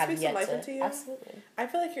 and can I I have speak yet some life to... into you? Absolutely. I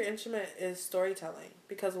feel like your instrument is storytelling,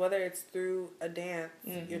 because whether it's through a dance,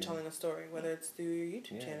 you're telling a story. Whether it's through your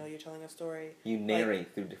YouTube channel, you're telling a story. you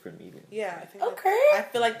narrate through different mediums. Yeah, I think. Okay. I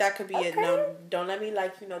feel like that could be it. Okay. No, don't let me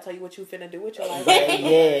tell you what you finna do with your life.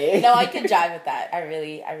 Yeah. No, I could jive with that. I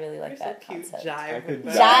really like You're so that cute. concept. I Jive. could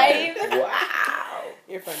with that. Jive. Wow.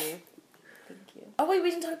 You're funny. Thank you. Oh wait, we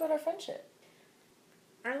didn't talk about our friendship.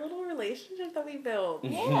 Our little relationship that we built.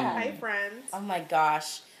 Yeah. Hi, friends. Oh my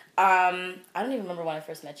gosh. I don't even remember when I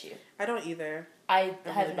first met you. I don't either. I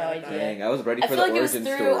I'm have really no bad at that. idea. Dang, I was ready I for feel the like it was origin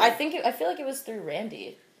through. story. I feel like it was through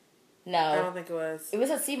Randy. I No, don't think it was. it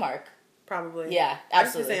was at C-Mark. Probably. Yeah, I was just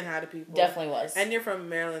absolutely. saying hi to people. Definitely was. And you're from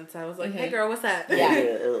Maryland, so I was like, hey girl, what's that?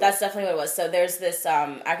 Yeah, that's definitely what it was. So there's this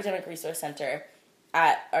academic resource center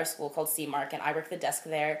at our school called C-Mark, and I work the desk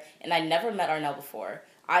there. And I never met Arnell before.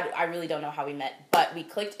 I really don't know how we met, but we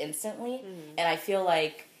clicked instantly. And I feel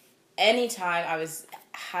like anytime I was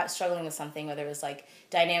struggling with something, whether it was like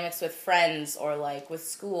dynamics with friends or like with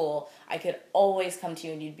school, I could always come to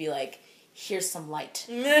you and you'd be like, here's some light,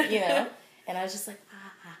 you know? And I was just like,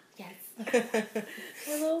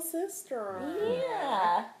 My little sister.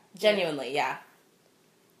 Yeah. Genuinely, yeah.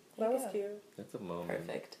 That was cute. That's a moment.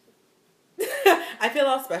 Perfect. I feel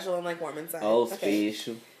all special and like warm inside. Oh, Okay.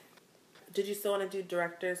 special. Did you still want to do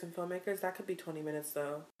directors and filmmakers? That could be 20 minutes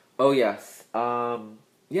though. Oh, yes.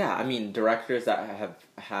 Yeah, I mean, directors that have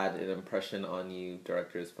had an impression on you,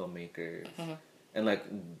 directors, filmmakers, and, like,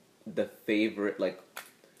 the favorite, like,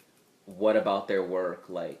 what about their work,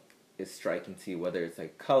 like, is striking to you, whether it's,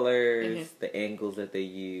 like, colors, the angles that they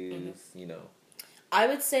use, you know. I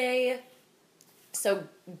would say, so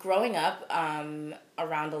growing up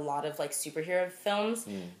around a lot of like superhero films,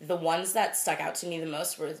 the ones that stuck out to me the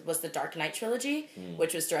most was the Dark Knight trilogy,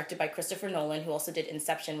 which was directed by Christopher Nolan, who also did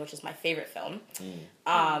Inception, which is my favorite film.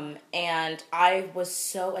 And I was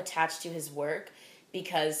so attached to his work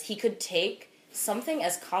because he could take something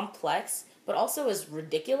as complex but also as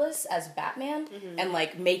ridiculous as Batman and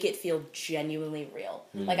like make it feel genuinely real.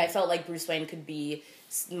 Like I felt like Bruce Wayne could be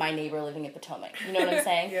my neighbor living in Potomac. You know what I'm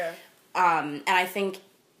saying? Yeah. And I think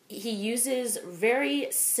he uses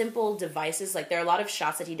very simple devices. Like, there are a lot of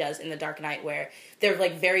shots that he does in The Dark Knight where they're,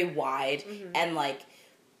 like, very wide. And, like,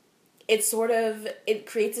 it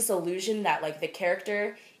creates this illusion that, like, the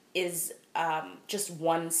character is just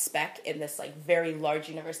one speck in this, like, very large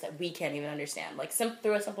universe that we can't even understand. Like,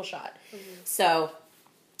 through a simple shot. So,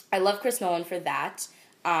 I love Chris Nolan for that.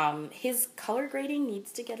 His color grading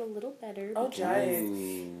needs to get a little better. Oh,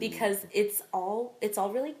 giant. Because it's all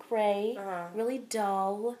really gray, really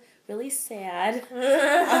dull, really sad.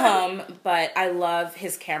 But I love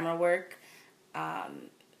his camera work.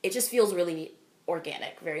 It just feels really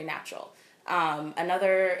organic, very natural.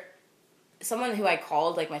 Someone who I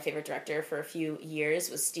called like my favorite director for a few years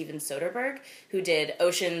was Steven Soderbergh, who did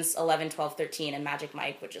Ocean's 11, 12, 13, and Magic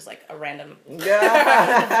Mike, which is like a random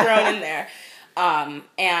thrown in there.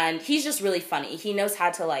 And he's just really funny. He knows how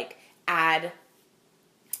to like add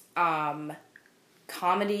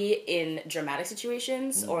comedy in dramatic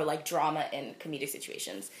situations or like drama in comedic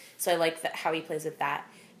situations. So I like how he plays with that.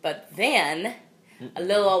 But then a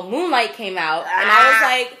little old Moonlight came out, and I was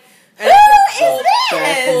like, who is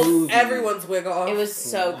this? Everyone's wig off. It was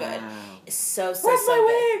so good. So Where's good. my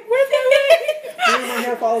wig? Where's my wig? Where's my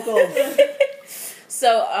hair follicles?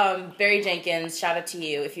 So, Barry Jenkins, shout out to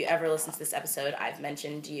you. If you ever listen to this episode, I've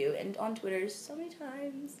mentioned you and on Twitter so many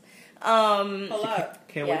times. Hello.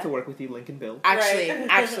 Can't Yeah. wait to work with you, Lincoln Bill.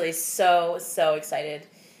 Actually, so excited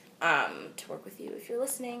to work with you. If you're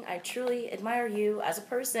listening, I truly admire you as a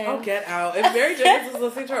person. Oh, get out. If Barry Jenkins was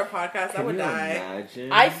listening to our podcast, I would die.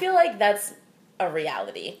 Imagine? I feel like that's a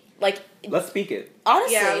reality. Like, Let's speak it.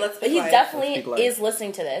 honestly, Yeah, let's speak he life. definitely Let's speak life. is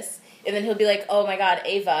listening to this. And then he'll be like, oh my god,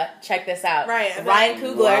 Ava, check this out. Right, and Ryan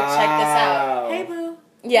Coogler, check this out. Hey, boo.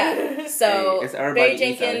 Yeah, so Hey, it's everybody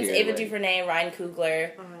Barry east out Jenkins, here, Ava like- DuVernay, Ryan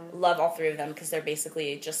Coogler, love all three of them because they're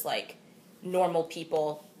basically just like normal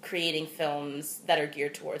people creating films that are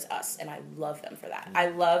geared towards us, and I love them for that. I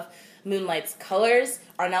love Moonlight's colors.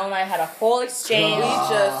 Arnell and I had a whole exchange. We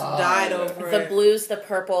just died over The it. blues, the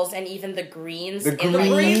purples, and even the greens. The in The like,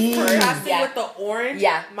 green Green. contrasting Yeah. with the orange.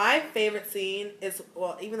 Yeah. My favorite scene is,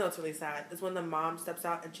 well, even though it's really sad, is when the mom steps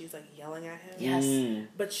out and she's like yelling at him. Yes. Mm.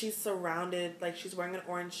 But she's surrounded, like she's wearing an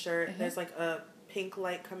orange shirt. There's like a pink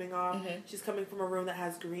light coming off. She's coming from a room that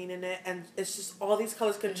has green in it, and it's just all these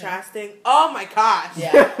colors contrasting. Oh my gosh!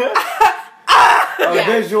 Yeah. A Yeah.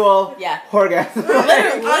 visual Yeah. orgasm.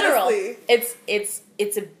 Literal. Honestly.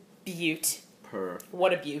 It's a beaut. Perfect.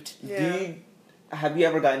 What a beaut. Yeah. Have you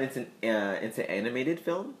ever gotten into animated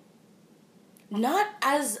film? Not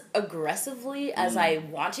as aggressively as I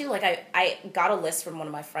want to. Like, I got a list from one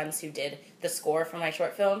of my friends who did the score for my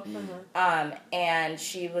short film. And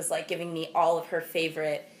she was, like, giving me all of her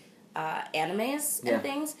favorite animes and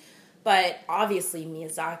things. But obviously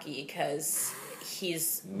Miyazaki, because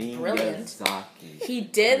he's brilliant. Miyazaki.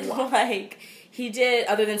 He did,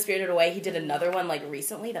 other than Spirited Away, he did another one, like,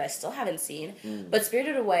 recently that I still haven't seen. But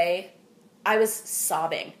Spirited Away, I was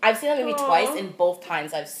sobbing. I've seen that movie twice, and both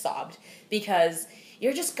times I've sobbed. Because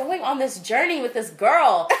you're just going on this journey with this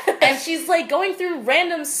girl, and she's, like, going through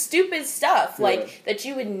random stupid stuff, like, that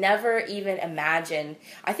you would never even imagine.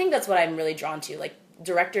 I think that's what I'm really drawn to, like,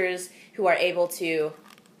 directors who are able to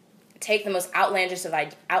take the most outlandish of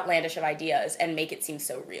ideas and make it seem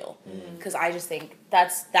so real. Because I just think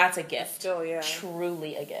that's a gift. Still, yeah.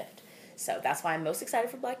 Truly a gift. So that's why I'm most excited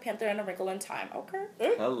for Black Panther and A Wrinkle in Time. Okay.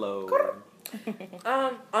 Hello.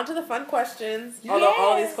 On to the fun questions. Although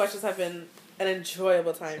all these questions have been an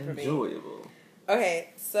enjoyable time for me. Enjoyable. Okay,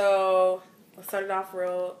 so let's start it off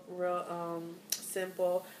real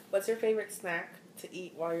simple. What's your favorite snack to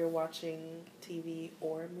eat while you're watching TV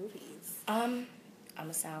or movies? I'm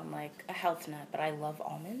gonna sound like a health nut, but I love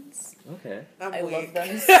almonds. Okay. I weak. love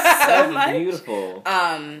them so That's much. beautiful.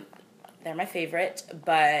 They're my favorite,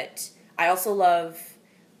 but I also love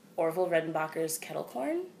Orville Redenbacher's kettle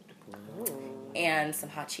corn and some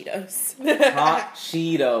hot Cheetos. Hot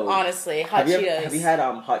Cheetos. Honestly, hot Cheetos. Have you had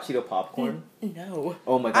hot Cheeto popcorn? No.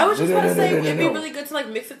 Oh my god. I was just No, gonna no, say no, no, it'd no. be really good to like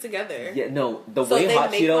mix it together. Yeah, no. The So way they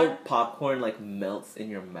hot make Cheeto one? popcorn like melts in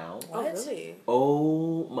your mouth. Oh What? really?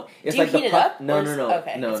 Oh my! It's Do you like the heat it pop- up, No, or no, is- no.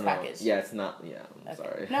 okay, no, it's no. packaged. Yeah, it's not. Yeah, I'm Okay.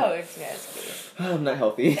 sorry. No, it's good. I'm not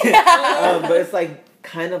healthy. But it's like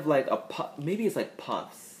kind of like a puff. Maybe it's like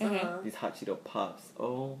puffs. These hot Cheeto puffs.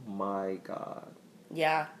 Oh my god,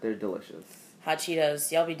 Yeah, they're delicious. hot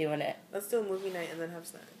Cheetos. Y'all be doing it. Let's do a movie night and then have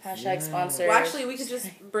snacks. Hashtag sponsor. Well, actually, we could just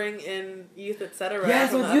bring in Youth Etc.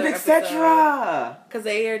 Yes, with Youth Etc. Because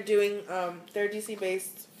they are doing their DC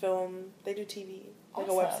based film. They do TV, like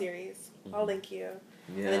a web Awesome. series. I'll link you,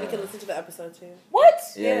 Yeah. and then you can listen to the episode too. What?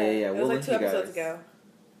 Yeah. It We'll was like link 2 you episodes guys. ago.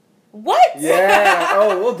 What? Yeah.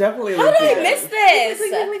 Oh, we'll definitely. How link did you I guys. miss this?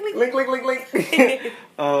 Link.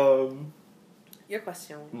 Your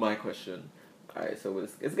question. My question. All right, so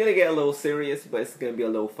it's gonna get a little serious, but it's gonna be a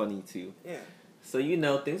little funny too. Yeah. So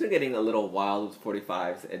things are getting a little wild with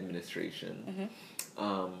 45's administration.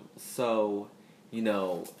 So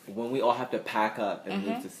when we all have to pack up and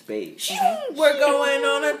move to space. We're going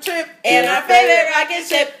on a trip In our favorite rocket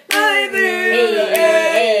ship.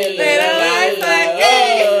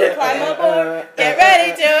 Climb aboard. Get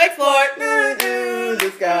ready to explore.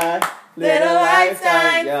 This guy. Little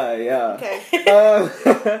Einstein. Yeah.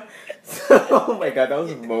 Okay. Oh my god, that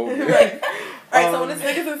was a moment. Alright, so when this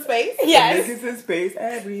nigga's in space? Yes. Niggas in space,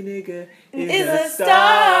 every nigga Is a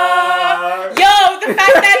star. Yo, the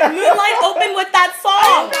fact that Moonlight opened with that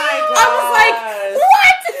song. I was like,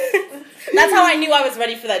 what? That's how I knew I was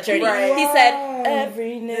ready for that journey. Right. He said,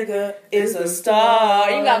 every nigga is a star.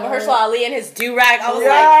 You got Mahershala Ali and his do-rag. I was like,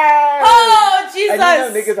 Yes! oh, Jesus.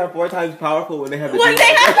 And niggas are 4 times powerful when they have the When they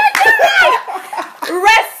have that do-rag.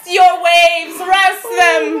 Rest your waves. Rest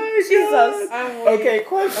them. Jesus. Okay,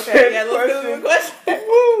 question. Okay, yeah, let's go to the question.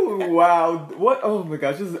 Woo, wow. What? Oh my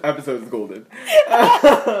gosh, this episode is golden.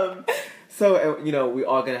 So, we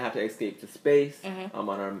all gonna have to escape to space on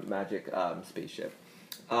our magic spaceship.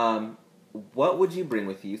 What would you bring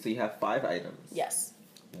with you? So you have 5 items. Yes.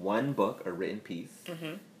 1 book or written piece.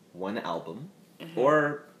 1 album.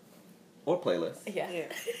 Or playlist. Yeah.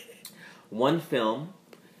 1 film.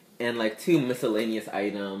 And 2 miscellaneous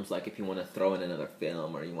items, if you want to throw in another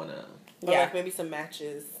film or you want to... Or Yeah. like maybe some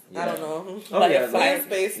matches. Yeah. I don't know. Oh, But yeah. if We're I- in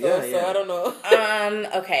space though, Yeah. so I don't know.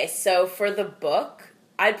 Okay, so for the book,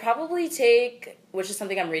 I'd probably take, which is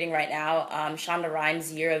something I'm reading right now, Shonda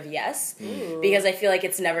Rhimes' Year of Yes, because I feel like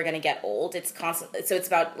it's never going to get old. It's constant. So it's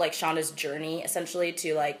about Shonda's journey essentially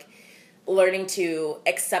to learning to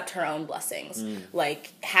accept her own blessings.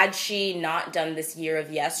 Had she not done this Year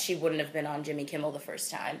of Yes, she wouldn't have been on Jimmy Kimmel the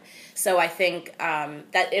first time. So I think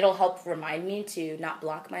that it'll help remind me to not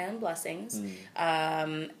block my own blessings.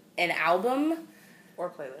 An album. Or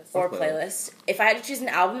playlist. Or playlist. If I had to choose an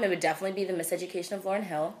album, it would definitely be The Miseducation of Lauryn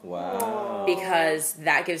Hill. Wow. Because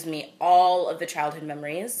that gives me all of the childhood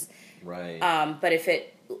memories. Right. But if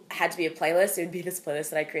it had to be a playlist, it would be this playlist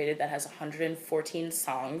that I created that has 114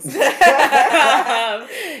 songs.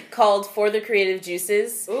 Called For the Creative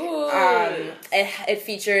Juices. Ooh. It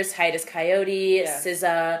features Hiatus Coyote, Yeah.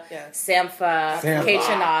 SZA, Yeah. Sampha, Sampha. Kate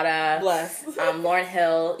Shinada, Bless. Lauryn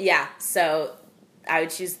Hill. Yeah, so I would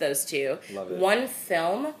choose those 2. Love it. 1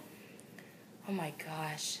 film. Oh my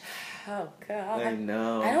gosh. Oh god. I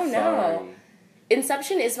know. I don't Sorry. know.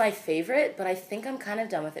 Inception is my favorite, but I think I'm kind of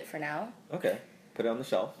done with it for now. Okay. Put it on the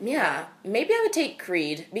shelf. Yeah, maybe I would take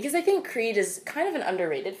Creed because I think Creed is kind of an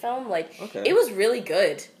underrated film. Okay. It was really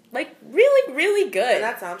good. Really, really good. And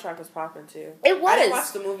that soundtrack was popping too. It was. I didn't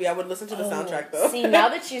watch the movie. I would listen to the soundtrack though. See, now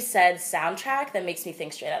that you said soundtrack, that makes me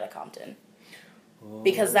think Straight Outta Compton.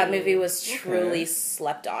 Because that movie was truly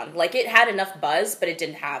slept on. It had enough buzz, but it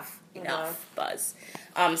didn't have enough buzz.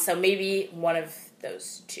 So maybe one of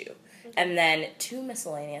those 2. And then 2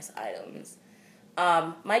 miscellaneous items.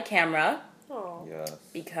 My camera, Oh, Yes.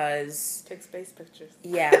 because, take space pictures.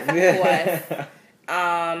 yeah, of course.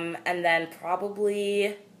 And then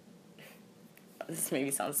probably, this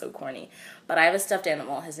maybe sounds so corny, but I have a stuffed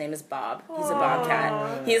animal. His name is Bob. He's a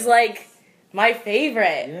bobcat. He's my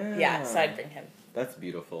favorite. Yeah, so I'd bring him. That's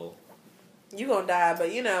beautiful. You gonna die,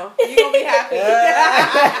 but you gonna be happy.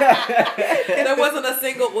 There wasn't a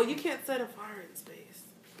single. Well, you can't set a fire in space.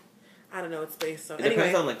 I don't know. It's space, so It anyway.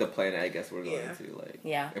 depends on the planet I guess we're going Yeah. to.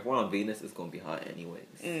 Yeah. If we're on Venus, it's going to be hot anyways.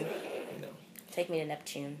 Take me to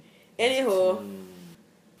Neptune. Anywho,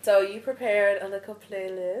 So you prepared a little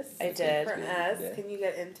playlist. I did. For us. Yeah. Can you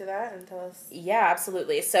get into that and tell us? Yeah,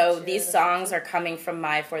 absolutely. So Share these the songs are coming from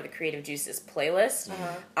my For the Creative Juices playlist.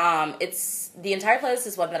 It's the entire playlist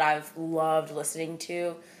is one that I've loved listening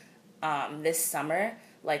to this summer.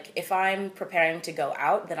 Like if I'm preparing to go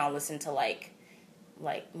out, then I'll listen to like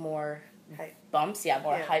more Hype. bumps,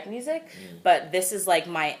 more Yeah. hype music. But this is like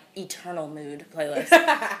my eternal mood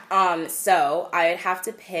playlist. So I'd have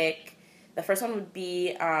to pick. The first one would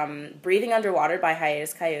be Breathing Underwater by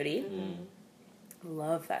Hiatus Coyote.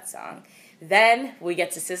 Love that song. Then we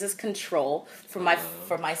get to SZA's Control for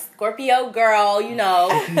my Scorpio girl, you know.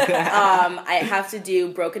 I have to do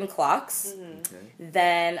Broken Clocks. Okay.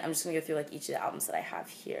 Then I'm just going to go through like each of the albums that I have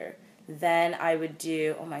here. Then I would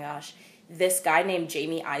do, oh my gosh, this guy named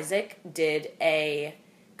Jamie Isaac did a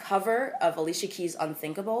cover of Alicia Keys'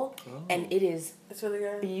 Unthinkable, and it is It's really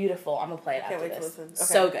good. beautiful. I'm gonna play it Can't after wait to this. listen.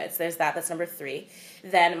 So Okay. good. So there's that. That's number 3.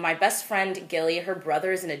 Then my best friend Gilly, her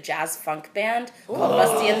brother is in a jazz funk band called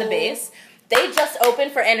Rusty and the Bass. They just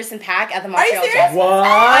opened for Anderson .Paak at the Montreal serious? Jazz. What?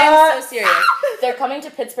 I am so serious. They're coming to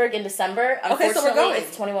Pittsburgh in December. Okay, so we're Unfortunately, going.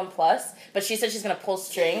 it's 21 plus. But she said she's gonna pull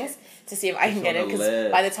strings to see if I can It's get on in the because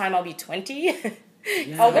list. by the time I'll be 20.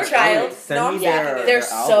 Yeah, Oh, the child. Send No, me I'm Yeah, They're they're their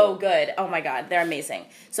so album. good. Oh my god, they're amazing.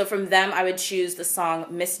 So from them, I would choose the song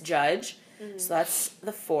Misjudge. So that's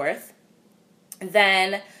the 4th.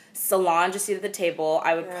 Then Solange, A Seat at the Table.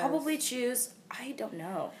 I would Yes. probably choose. I don't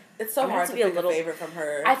know. It's so I'm gonna hard have to to be a pick a little- favorite from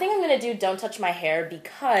her. I think I'm gonna do "Don't Touch My Hair"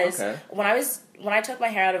 because Okay. when I took my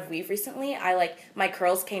hair out of weave recently, my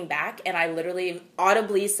curls came back and I literally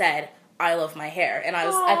audibly said, "I love my hair," and I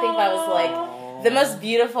think that was like the most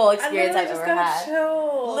beautiful experience I've ever had.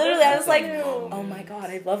 Chill. Literally, I was like, That's amazing. oh my god,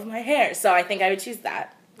 I love my hair. So I think I would choose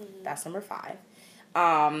that. That's number 5.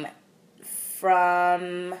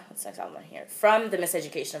 From, what's the next album on here? From The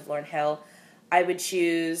Miseducation of Lauryn Hill, I would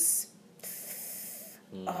choose,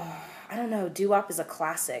 I don't know, Doo-Wop is a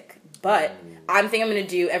classic, but I'm going to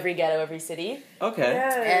do Every Ghetto, Every City. Okay.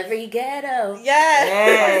 Yes. Every Ghetto.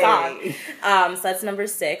 Yes. My song. So that's number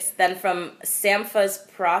 6. Then from Sampha's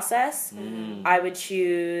Process, I would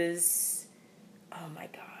choose, oh my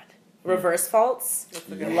god, Reverse Faults.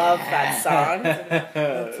 Love that song.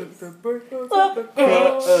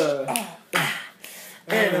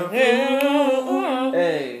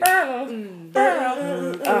 Hey.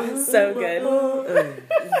 Oh, so good.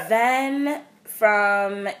 Then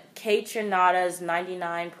from Kate Trinata's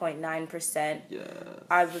 99.9%, Yeah.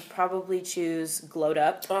 I would probably choose Glowed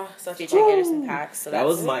Up, Oh, such a featuring Anderson .Paak. So That that's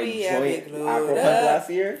was my Yeah, joint big load Afro up. punk last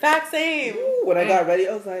year. fact same. When I got ready,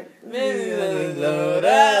 I was like,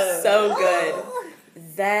 so good.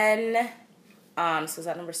 Then, so is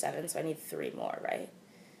that number 7? So I need 3 more, right?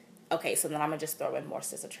 Okay, so then I'm gonna just throw in more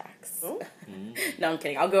SZA tracks. No, I'm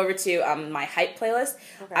kidding. I'll go over to my hype playlist.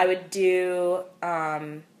 Okay. I would do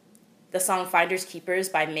the song "Finders Keepers"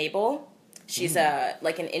 by Mabel. She's an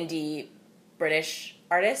indie British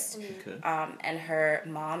artist, Okay. and her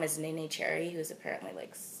mom is Nene Cherry, who's apparently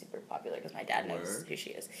like super popular because my dad knows Word. who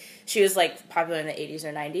she is. She was like popular in the 80s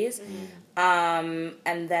or 90s.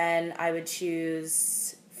 And then I would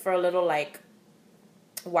choose for a little like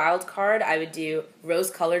wild card, I would do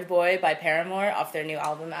Rose Colored Boy by Paramore off their new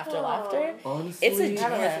album After Laughter. Honestly, It's a I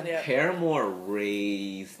haven't listened jam. yet. Paramore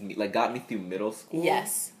raised me, like got me through middle school.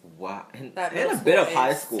 Yes. Wow. And That a middle bit school of high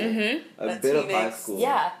is- school. Mm-hmm. A That bit of high teenage- school.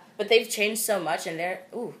 Yeah, but they've changed so much, and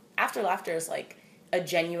After Laughter is like a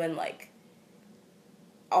genuine like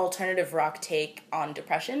alternative rock take on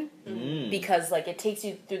depression because like it takes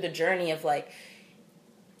you through the journey of like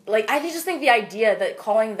I just think the idea that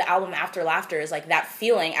calling the album After Laughter is like that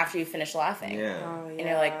feeling after you finish laughing. Yeah. Oh, yeah. And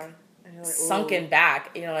you're like, And you're like, Sunken ooh, back,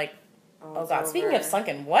 and you're like, oh it's god. Speaking over. of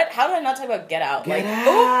sunken, what? How did I not talk about Get Out? Get like,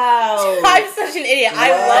 out! I'm such an idiot. I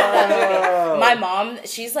love that Wow. movie. My mom,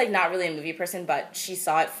 she's like not really a movie person, but she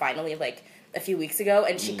saw it finally like a few weeks ago,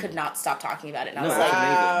 and she could not stop talking about it. And I No, was that's like,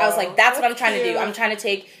 amazing. I was like, that's what I'm trying to do. cute. I'm trying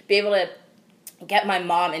to be able to get my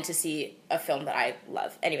mom in to see a film that I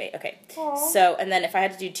love. Anyway, okay. So, and then if I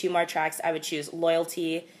had to do 2 more tracks, I would choose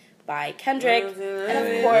Loyalty by Kendrick, and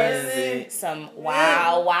of course, some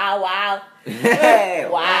wow, wow, wow, Hey,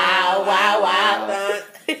 wow, wow, wow.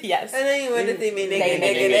 Dun. Yes. And then you went to see me, Nigga, nigga,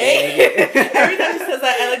 nigga, nigga, nigga. Every time she says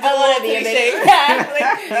that, I like I want to be a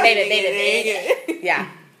shake. baby. Baby. Yeah.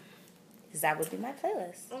 Because that would be my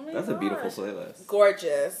playlist. Oh my That's a beautiful gosh. playlist.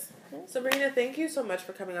 Gorgeous. Sabrina, thank you so much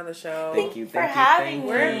for coming on the show. Thank you, for thank you, having thank me.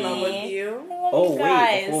 We're in you. love with you. I love Oh you wait,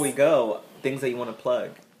 guys. before we go, things that you want to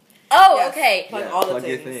plug. Oh, Yes. okay. Plug all the plug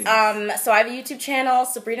your things. things. So I have a YouTube channel,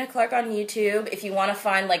 Sabrina Clark on YouTube. If you want to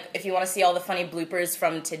find, like, if you want to see all the funny bloopers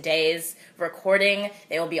from today's recording,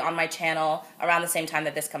 they will be on my channel around the same time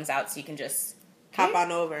that this comes out, so you can just Hop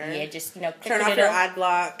on over. yeah, just click Turn the off middle. your ad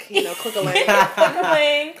block. Click a link. Click a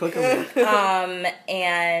link. Click on it.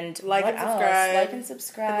 And Like what and else? subscribe. Like and Hit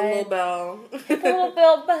subscribe. the little bell. Hit the little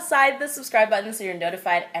bell beside the subscribe button so you're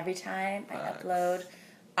notified every time I upload.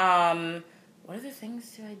 What other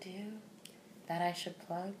things do I do that I should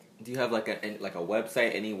plug? Do you have like a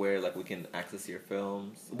website anywhere like we can access your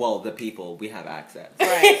films? Well, the people we have access.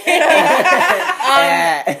 Right.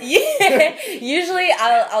 Yeah. Usually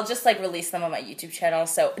I'll just like release them on my YouTube channel.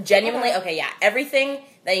 So genuinely, okay, yeah, everything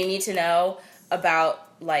that you need to know about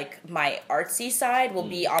like my artsy side will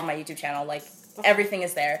be on my YouTube channel. Like everything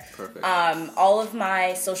is there. Perfect. All of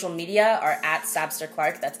my social media are at Sabster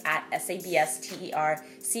Clark. That's at SABSTERCLARKE.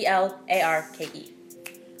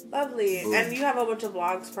 Lovely. Boom. And you have a bunch of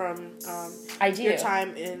vlogs from I do. your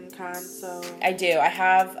time in Cannes, so... I do. I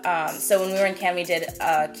have, so when we were in Cannes, we did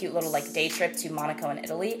a cute little, like, day trip to Monaco and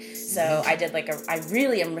Italy. So I did, like, I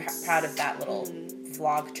really am proud of that little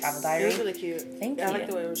vlog travel It diary. was really cute. Thank I you. like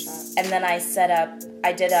the way it was shot. And then I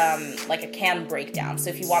did, like, a Cannes breakdown. So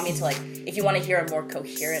if you want me to, like, if you want to hear a more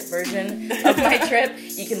coherent version of my trip,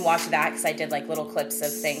 you can watch that, because I did, like, little clips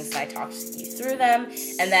of things and I talked you through them.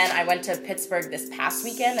 And then I went to Pittsburgh this past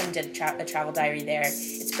weekend and did a travel diary there.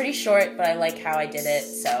 It's pretty short, but I like how I did it,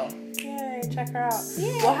 so... Yay, check her out.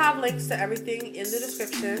 Yeah. We'll have links to everything in the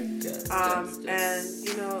description. Yes,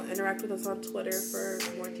 And, interact with us on Twitter for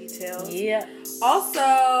more details. Yeah.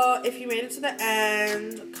 Also, if you made it to the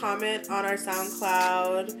end, comment on our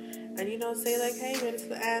SoundCloud and, say like, hey, you made it to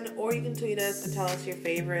the end. Or you can tweet us and tell us your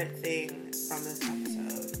favorite thing from this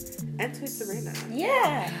episode. And tweet Sabrina.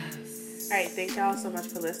 Yeah. All right, thank y'all so much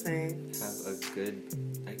for listening. Have a good,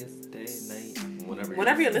 I guess, day, night,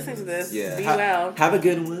 Whenever you're listening to this, Yeah. be well. Have a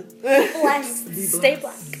good one. Blessed. Stay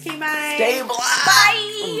blessed. Okay, bye. Stay black.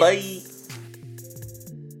 Bye. Bye.